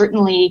hit, but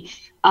certainly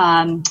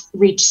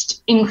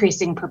reached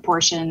increasing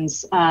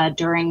proportions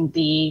during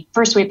the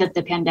first wave of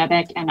the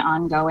pandemic and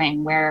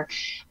ongoing, where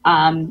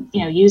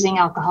using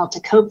alcohol to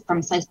cope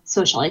from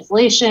social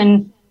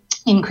isolation,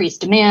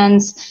 increased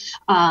demands,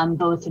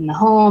 both in the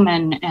home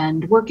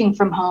and working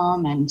from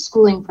home and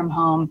schooling from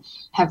home,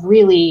 have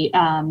really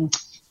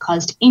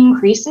caused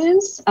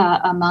increases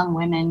among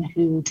women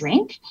who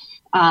drink.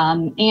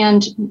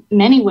 And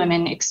many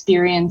women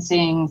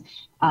experiencing,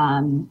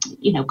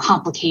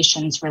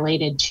 complications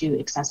related to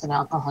excessive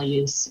alcohol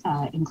use,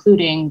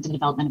 including the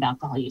development of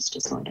alcohol use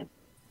disorder.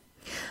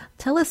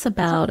 Tell us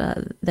about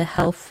the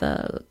health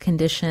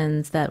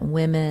conditions that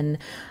women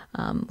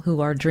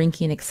who are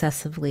drinking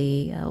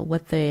excessively,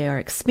 what they are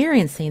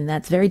experiencing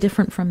that's very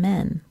different from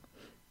men.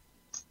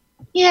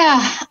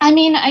 Yeah, I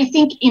mean, I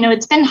think,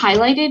 it's been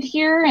highlighted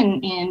here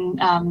in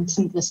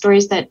some of the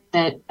stories that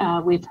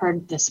we've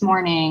heard this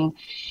morning.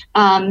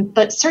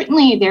 But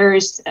certainly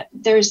there's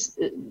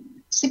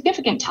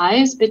significant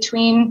ties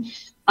between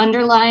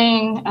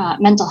underlying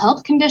mental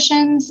health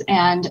conditions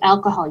and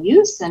alcohol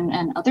use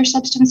and other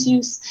substance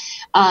use.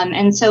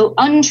 And so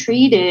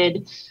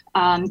untreated,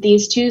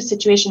 these two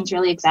situations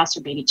really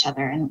exacerbate each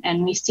other.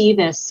 And we see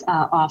this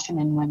often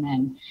in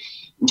women.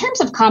 In terms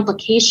of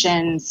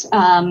complications,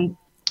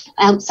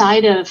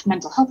 outside of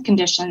mental health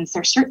conditions,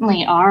 there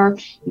certainly are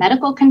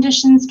medical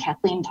conditions.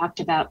 Kathleen talked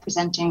about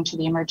presenting to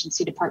the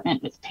emergency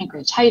department with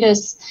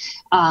pancreatitis,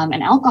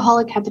 and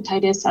alcoholic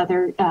hepatitis,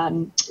 other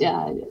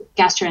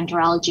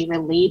gastroenterology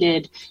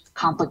related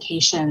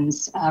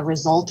complications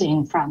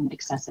resulting from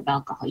excessive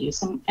alcohol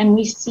use. And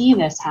we see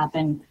this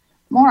happen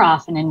more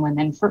often in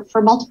women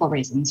for multiple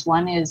reasons.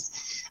 One is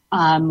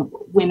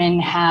women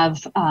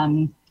have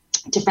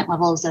different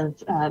levels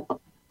of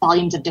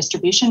volumes of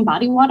distribution,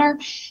 body water,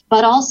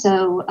 but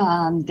also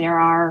there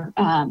are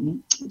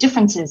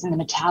differences in the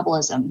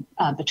metabolism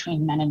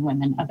between men and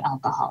women of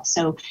alcohol.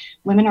 So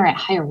women are at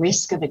higher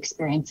risk of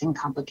experiencing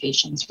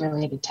complications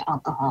related to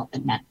alcohol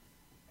than men.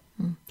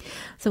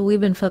 So we've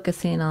been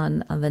focusing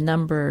on the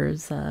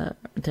numbers to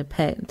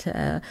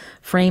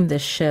frame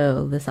this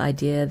show, this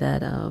idea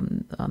that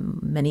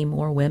many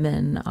more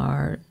women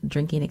are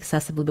drinking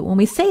excessively. But when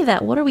we say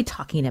that, what are we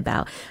talking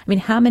about? I mean,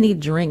 how many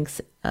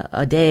drinks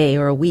a day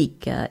or a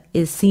week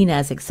is seen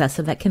as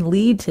excessive that can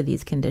lead to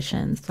these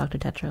conditions, Dr.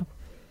 Tetreault?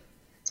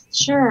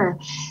 Sure.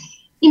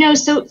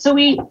 So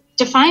we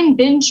define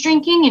binge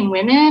drinking in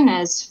women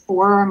as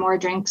 4 or more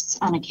drinks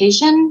on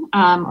occasion,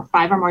 or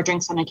 5 or more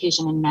drinks on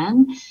occasion in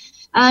men.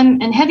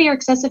 And heavy or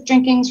excessive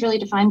drinking is really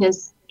defined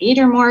as 8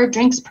 or more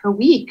drinks per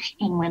week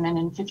in women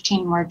and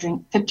 15 or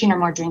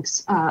more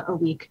drinks a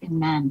week in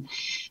men.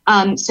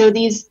 So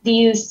these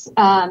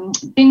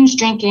binge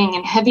drinking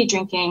and heavy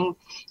drinking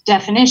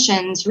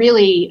definitions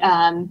really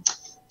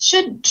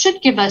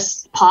should give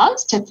us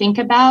pause to think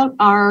about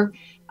our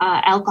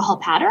alcohol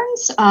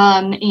patterns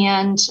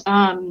and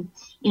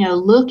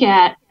look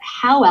at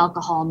how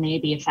alcohol may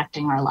be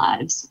affecting our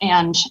lives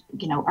and,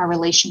 our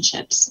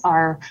relationships,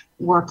 our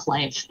work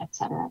life, et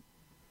cetera.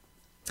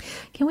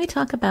 Can we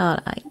talk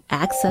about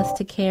access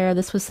to care?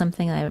 This was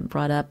something I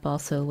brought up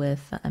also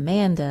with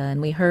Amanda,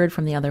 and we heard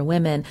from the other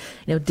women,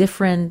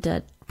 different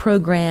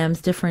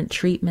programs, different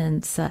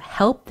treatments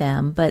help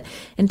them. But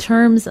in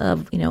terms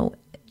of,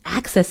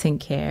 accessing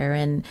care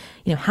and,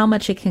 how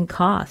much it can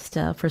cost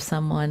for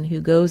someone who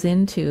goes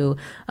into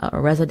a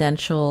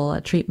residential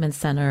treatment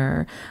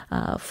center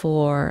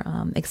for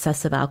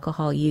excessive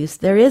alcohol use,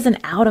 there is an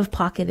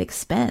out-of-pocket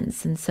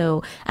expense. And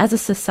so as a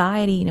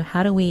society,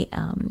 how do we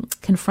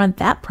confront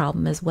that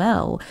problem as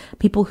well?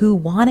 People who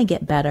want to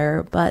get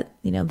better, but,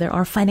 there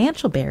are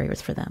financial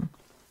barriers for them.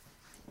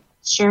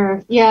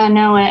 Sure. Yeah,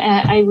 no,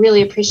 I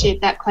really appreciate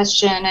that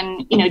question.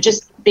 And,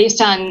 just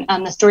based on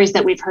the stories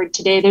that we've heard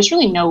today, there's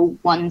really no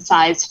one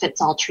size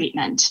fits all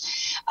treatment.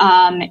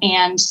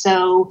 And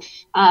so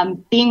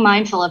being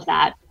mindful of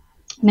that,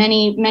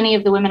 many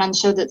of the women on the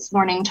show this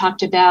morning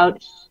talked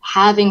about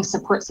having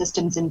support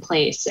systems in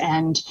place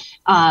and,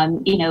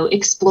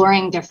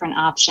 exploring different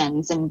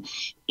options. And,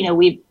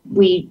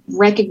 we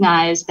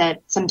recognize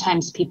that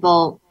sometimes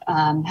people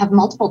have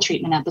multiple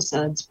treatment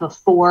episodes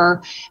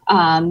before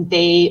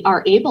they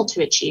are able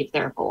to achieve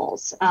their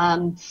goals.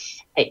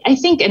 I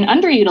think an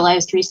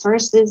underutilized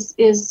resource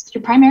is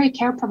your primary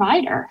care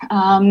provider.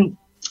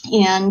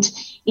 And,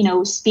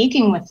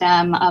 speaking with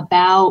them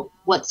about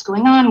what's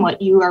going on,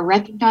 what you are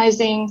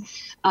recognizing.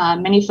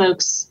 Many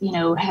folks,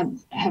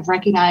 have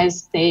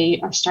recognized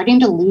they are starting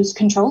to lose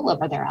control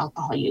over their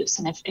alcohol use.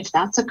 And if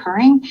that's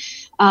occurring,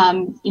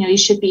 you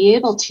should be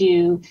able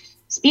to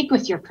speak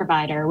with your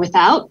provider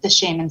without the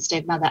shame and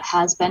stigma that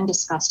has been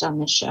discussed on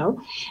this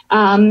show,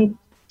 and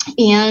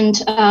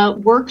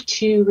work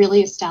to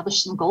really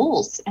establish some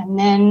goals. And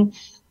then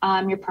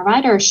your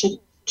provider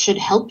should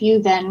help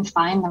you then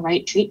find the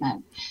right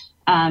treatment.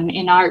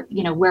 In our,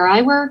 where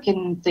I work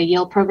in the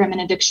Yale program in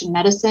addiction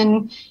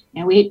medicine,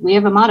 we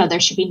have a motto: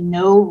 there should be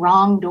no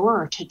wrong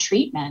door to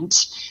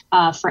treatment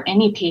for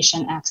any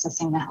patient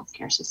accessing the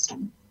healthcare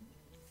system.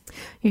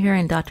 You're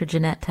hearing Dr.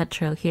 Jeanette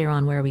Tetreault here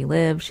on Where We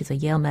Live. She's a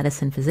Yale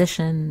medicine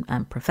physician,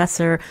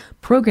 professor,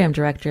 program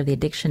director of the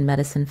Addiction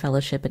Medicine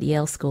Fellowship at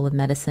Yale School of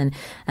Medicine.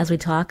 As we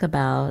talk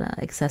about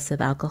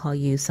excessive alcohol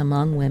use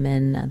among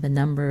women, the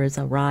numbers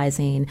are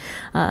rising.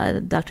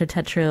 Dr.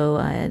 Tetreault,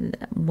 I'm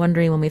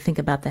wondering, when we think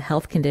about the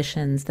health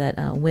conditions that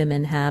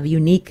women have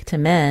unique to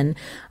men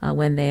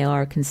when they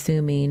are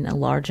consuming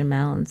large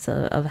amounts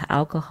of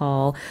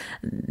alcohol,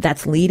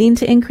 that's leading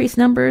to increased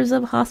numbers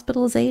of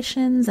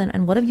hospitalizations.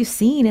 And what have you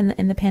seen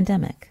in the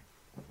pandemic?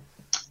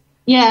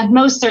 Yeah,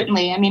 most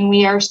certainly. I mean,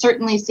 we are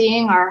certainly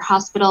seeing our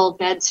hospital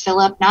beds fill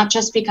up, not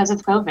just because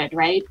of COVID,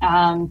 right?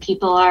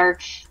 People are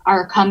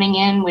coming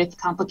in with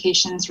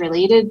complications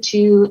related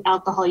to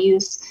alcohol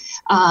use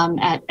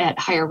at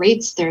higher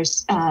rates.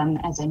 There's,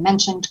 as I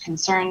mentioned,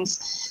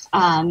 concerns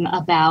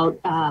about,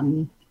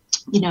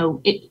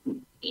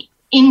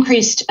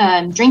 increased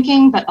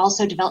drinking, but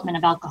also development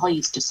of alcohol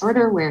use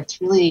disorder, where it's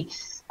really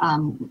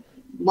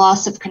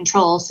loss of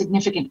control,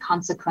 significant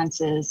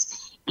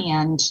consequences,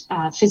 and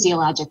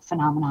physiologic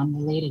phenomenon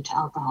related to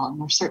alcohol. And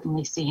we're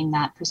certainly seeing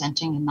that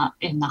presenting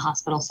in the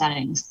hospital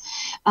settings.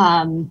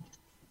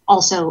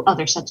 Also,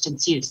 other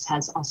substance use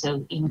has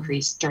also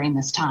increased during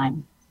this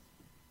time.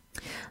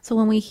 So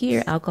when we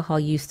hear alcohol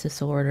use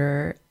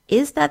disorder,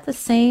 is that the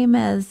same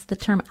as the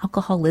term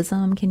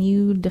alcoholism? Can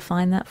you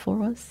define that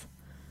for us?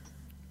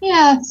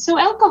 Yeah, so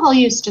alcohol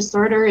use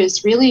disorder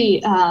is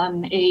really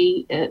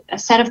a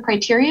set of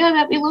criteria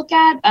that we look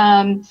at.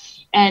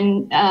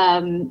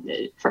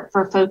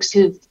 For folks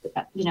who've,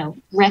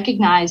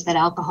 recognize that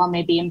alcohol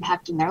may be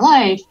impacting their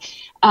life,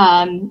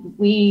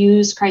 we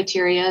use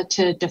criteria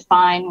to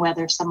define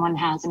whether someone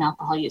has an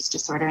alcohol use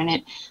disorder. And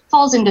it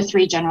falls into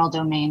three general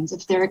domains.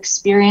 If they're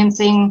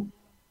experiencing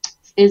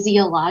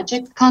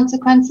physiologic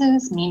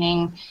consequences,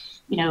 meaning,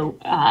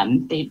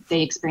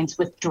 they experience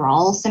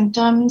withdrawal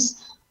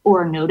symptoms,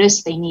 or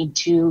notice they need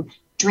to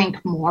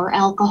drink more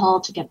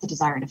alcohol to get the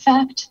desired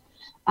effect.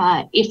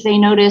 If they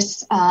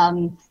notice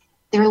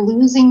they're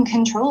losing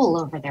control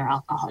over their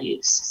alcohol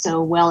use.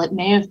 So while it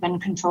may have been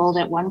controlled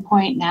at one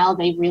point, now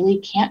they really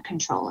can't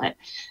control it.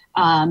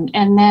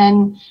 And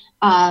then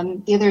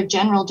the other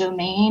general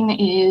domain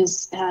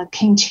is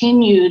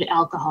continued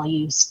alcohol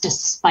use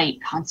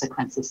despite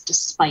consequences,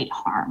 despite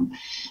harm.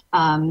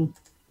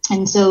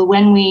 And so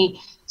when we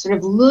sort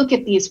of look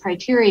at these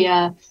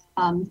criteria,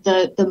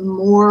 the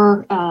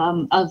more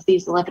of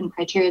these 11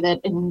 criteria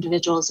that an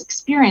individual is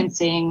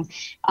experiencing,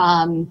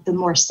 the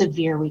more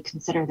severe we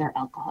consider their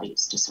alcohol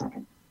use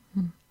disorder.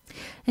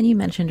 And you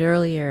mentioned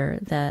earlier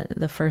that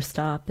the first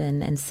stop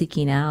in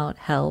seeking out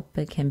help,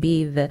 it can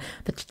be the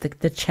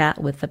chat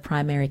with the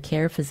primary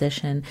care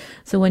physician.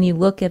 So when you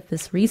look at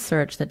this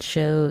research that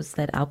shows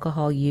that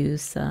alcohol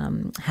use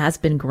has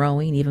been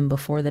growing even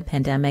before the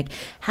pandemic,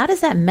 how does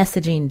that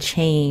messaging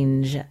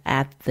change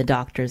at the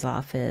doctor's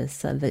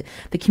office? The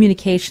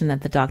communication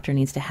that the doctor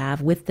needs to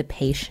have with the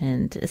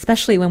patient,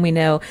 especially when we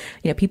know,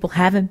 people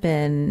haven't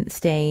been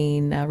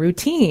staying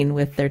routine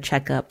with their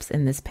checkups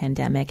in this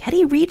pandemic. How do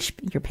you reach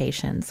your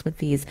patients with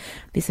these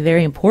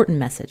very important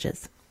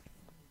messages?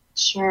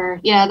 Sure.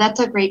 Yeah,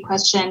 that's a great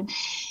question.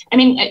 I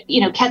mean,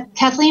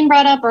 Kathleen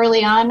brought up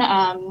early on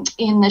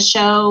in the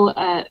show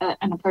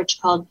an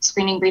approach called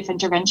screening, brief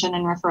intervention,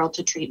 and referral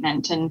to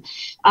treatment. And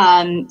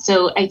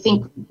so I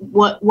think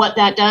what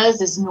that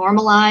does is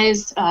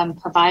normalize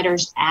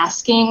providers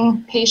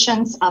asking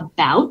patients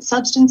about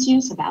substance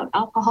use, about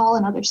alcohol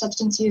and other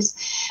substance use,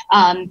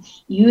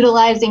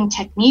 utilizing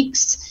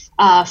techniques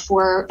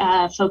for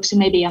folks who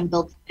may be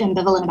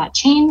ambivalent about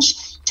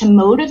change to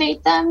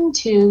motivate them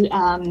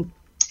to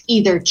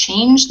either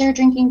change their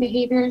drinking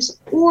behaviors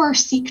or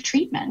seek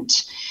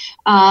treatment.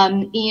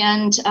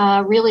 And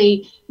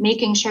really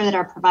making sure that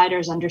our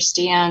providers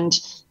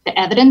understand the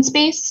evidence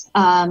base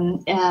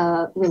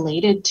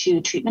related to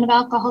treatment of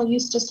alcohol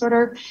use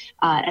disorder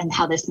and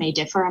how this may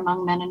differ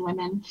among men and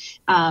women,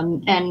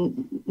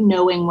 and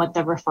knowing what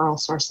the referral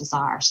sources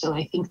are. So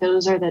I think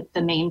those are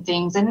the main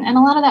things. And a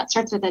lot of that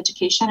starts with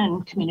education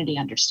and community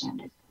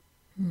understanding.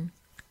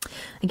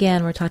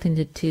 Again, we're talking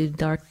to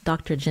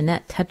Dr.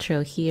 Jeanette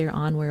Tetreault here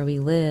on Where We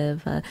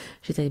Live.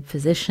 She's a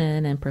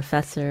physician and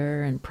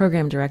professor and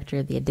program director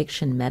of the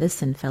Addiction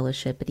Medicine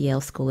Fellowship at Yale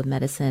School of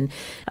Medicine.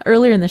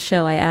 Earlier in the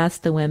show, I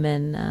asked the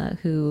women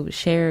who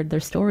shared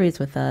their stories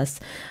with us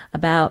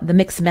about the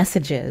mixed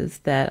messages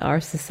that our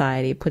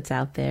society puts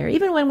out there.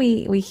 Even when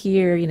we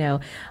hear,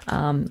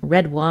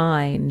 red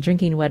wine,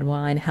 drinking red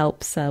wine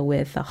helps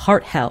with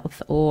heart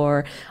health,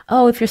 or,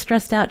 oh, if you're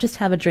stressed out, just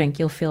have a drink,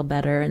 you'll feel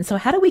better. And so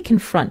how do we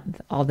confront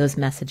all those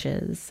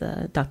messages,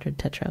 Dr.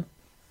 Tetreault?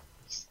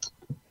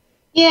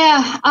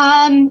 Yeah.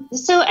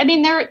 So, I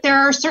mean, there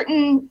are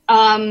certain,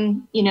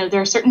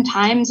 there are certain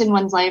times in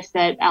one's life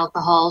that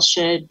alcohol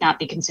should not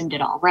be consumed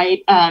at all,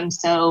 right?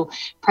 So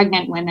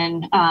pregnant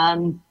women,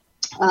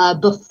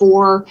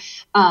 before,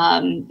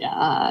 young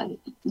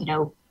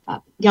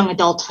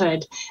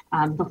adulthood,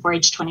 before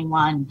age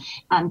 21.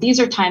 These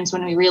are times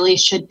when we really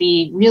should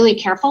be really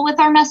careful with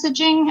our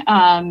messaging,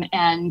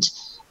 and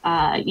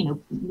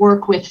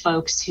work with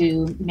folks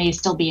who may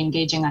still be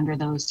engaging under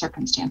those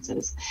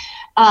circumstances.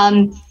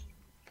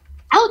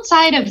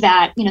 Outside of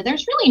that,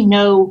 there's really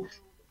no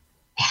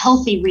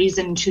healthy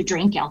reason to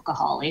drink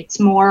alcohol. It's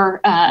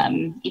more,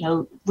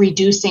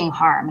 reducing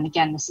harm. And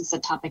again, this is a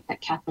topic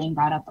that Kathleen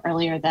brought up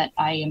earlier that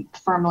I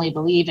firmly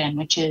believe in,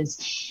 which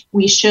is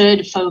we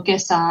should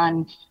focus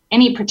on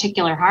any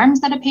particular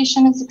harms that a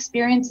patient is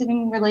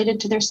experiencing related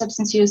to their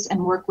substance use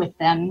and work with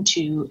them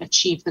to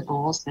achieve the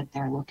goals that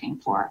they're looking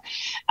for.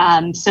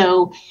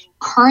 So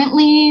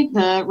currently,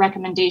 the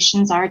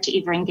recommendations are to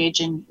either engage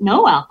in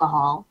no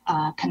alcohol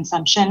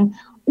consumption,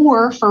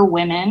 or for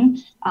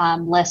women,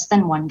 less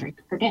than 1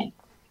 drink per day.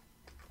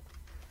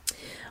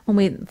 When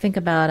we think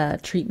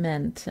about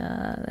treatment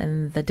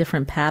and the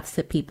different paths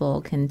that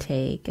people can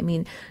take, I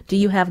mean, do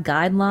you have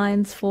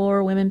guidelines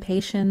for women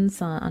patients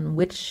on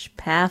which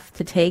path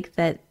to take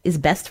that is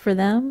best for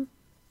them?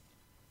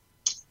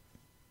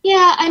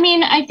 Yeah, I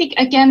mean, I think,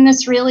 again,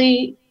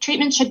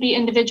 treatment should be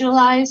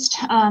individualized.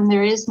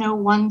 There is no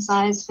one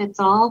size fits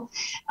all.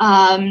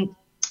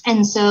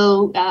 And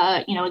so,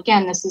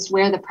 again, this is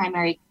where the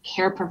primary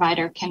care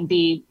provider can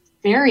be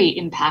very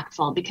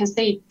impactful because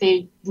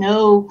they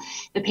know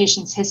the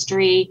patient's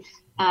history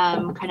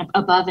kind of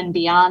above and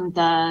beyond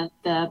the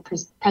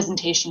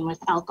presentation with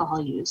alcohol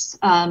use.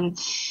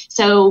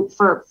 So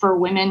for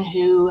women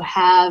who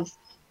have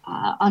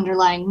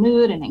underlying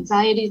mood and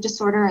anxiety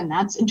disorder, and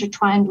that's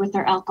intertwined with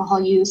their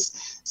alcohol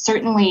use.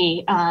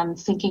 Certainly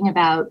thinking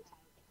about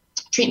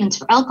treatments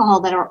for alcohol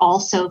that are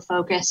also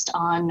focused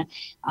on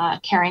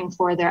caring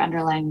for their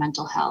underlying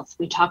mental health.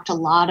 We talked a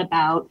lot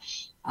about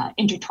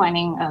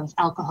intertwining of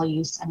alcohol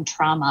use and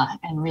trauma,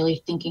 and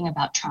really thinking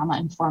about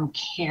trauma-informed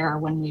care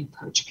when we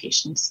approach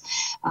patients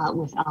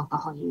with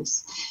alcohol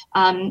use.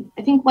 I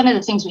think one of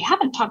the things we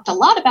haven't talked a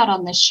lot about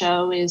on this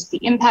show is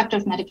the impact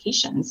of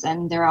medications,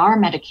 and there are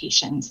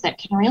medications that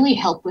can really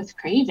help with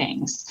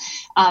cravings.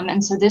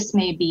 And so this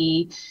may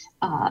be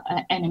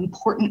an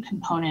important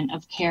component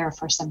of care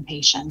for some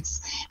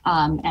patients,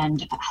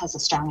 and has a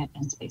strong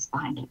evidence base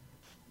behind it.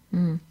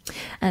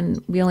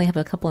 And we only have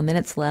a couple of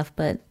minutes left,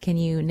 but can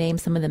you name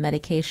some of the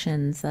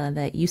medications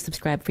that you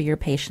subscribe for your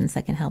patients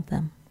that can help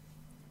them?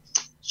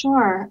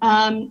 Sure.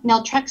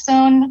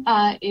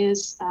 Naltrexone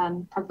is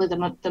probably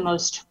the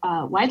most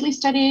widely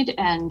studied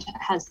and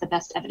has the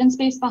best evidence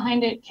base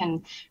behind it.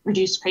 Can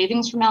reduce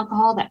cravings from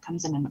alcohol. That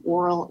comes in an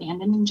oral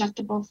and an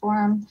injectable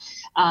form.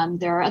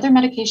 There are other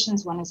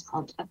medications. One is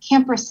called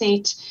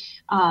Camprosate.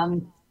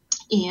 And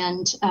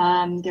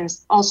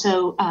there's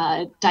also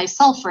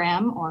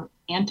disulfiram, or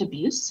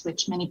Antabuse,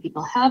 which many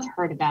people have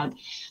heard about,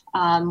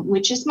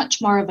 which is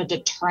much more of a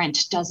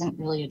deterrent, doesn't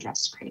really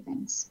address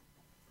cravings.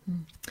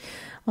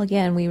 Well,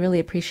 again, we really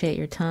appreciate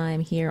your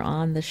time here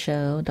on the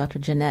show. Dr.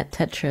 Jeanette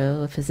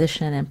Tetreault, a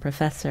physician and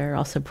professor,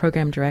 also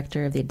program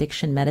director of the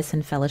Addiction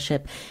Medicine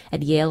Fellowship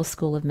at Yale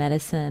School of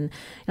Medicine.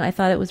 I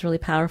thought it was really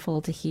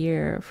powerful to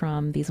hear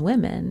from these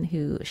women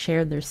who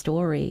shared their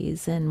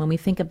stories. And when we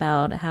think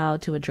about how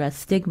to address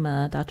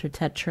stigma, Dr.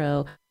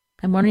 Tetreault,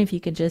 I'm wondering if you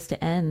could just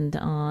end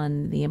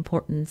on the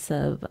importance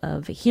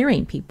of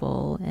hearing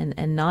people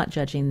and not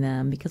judging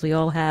them, because we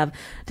all have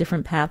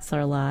different paths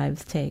our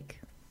lives take.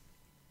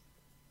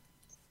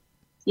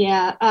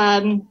 Yeah.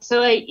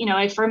 So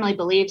I firmly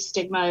believe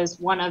stigma is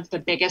one of the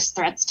biggest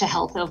threats to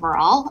health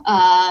overall.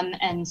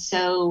 And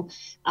so,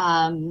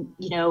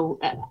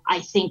 I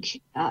think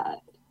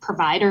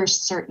providers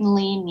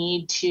certainly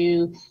need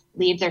to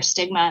leave their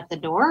stigma at the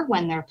door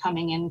when they're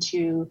coming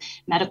into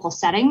medical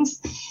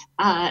settings.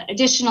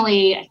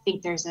 Additionally, I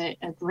think there's a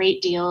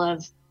great deal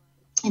of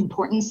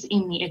importance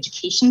in the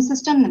education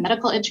system, the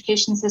medical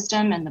education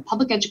system and the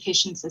public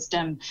education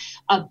system,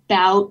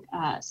 about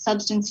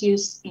substance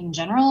use in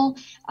general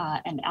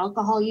and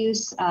alcohol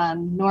use,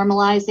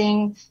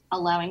 normalizing,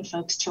 allowing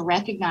folks to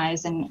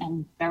recognize,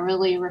 and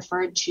Beverly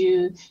referred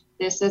to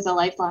this as a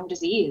lifelong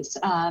disease,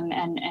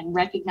 and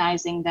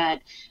recognizing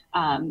that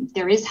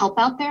there is help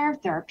out there.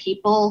 There are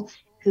people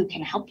who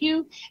can help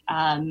you,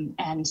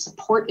 and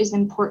support is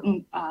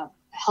important.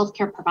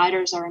 Healthcare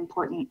providers are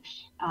important,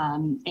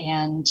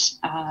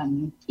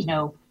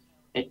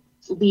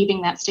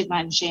 leaving that stigma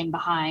and shame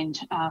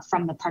behind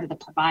from the part of the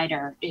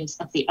provider is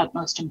of the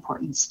utmost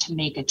importance to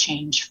make a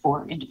change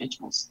for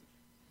individuals.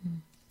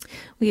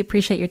 We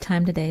appreciate your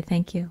time today.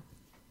 Thank you.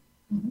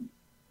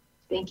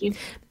 Thank you.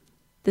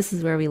 This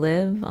is Where We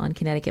Live on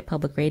Connecticut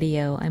Public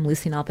Radio. I'm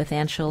Lucy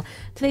Nalpathanchel.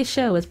 Today's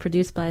show is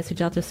produced by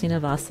Sujata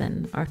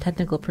Srinivasan. Our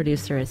technical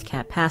producer is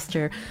Kat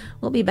Pastor.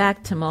 We'll be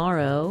back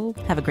tomorrow.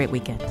 Have a great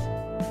weekend.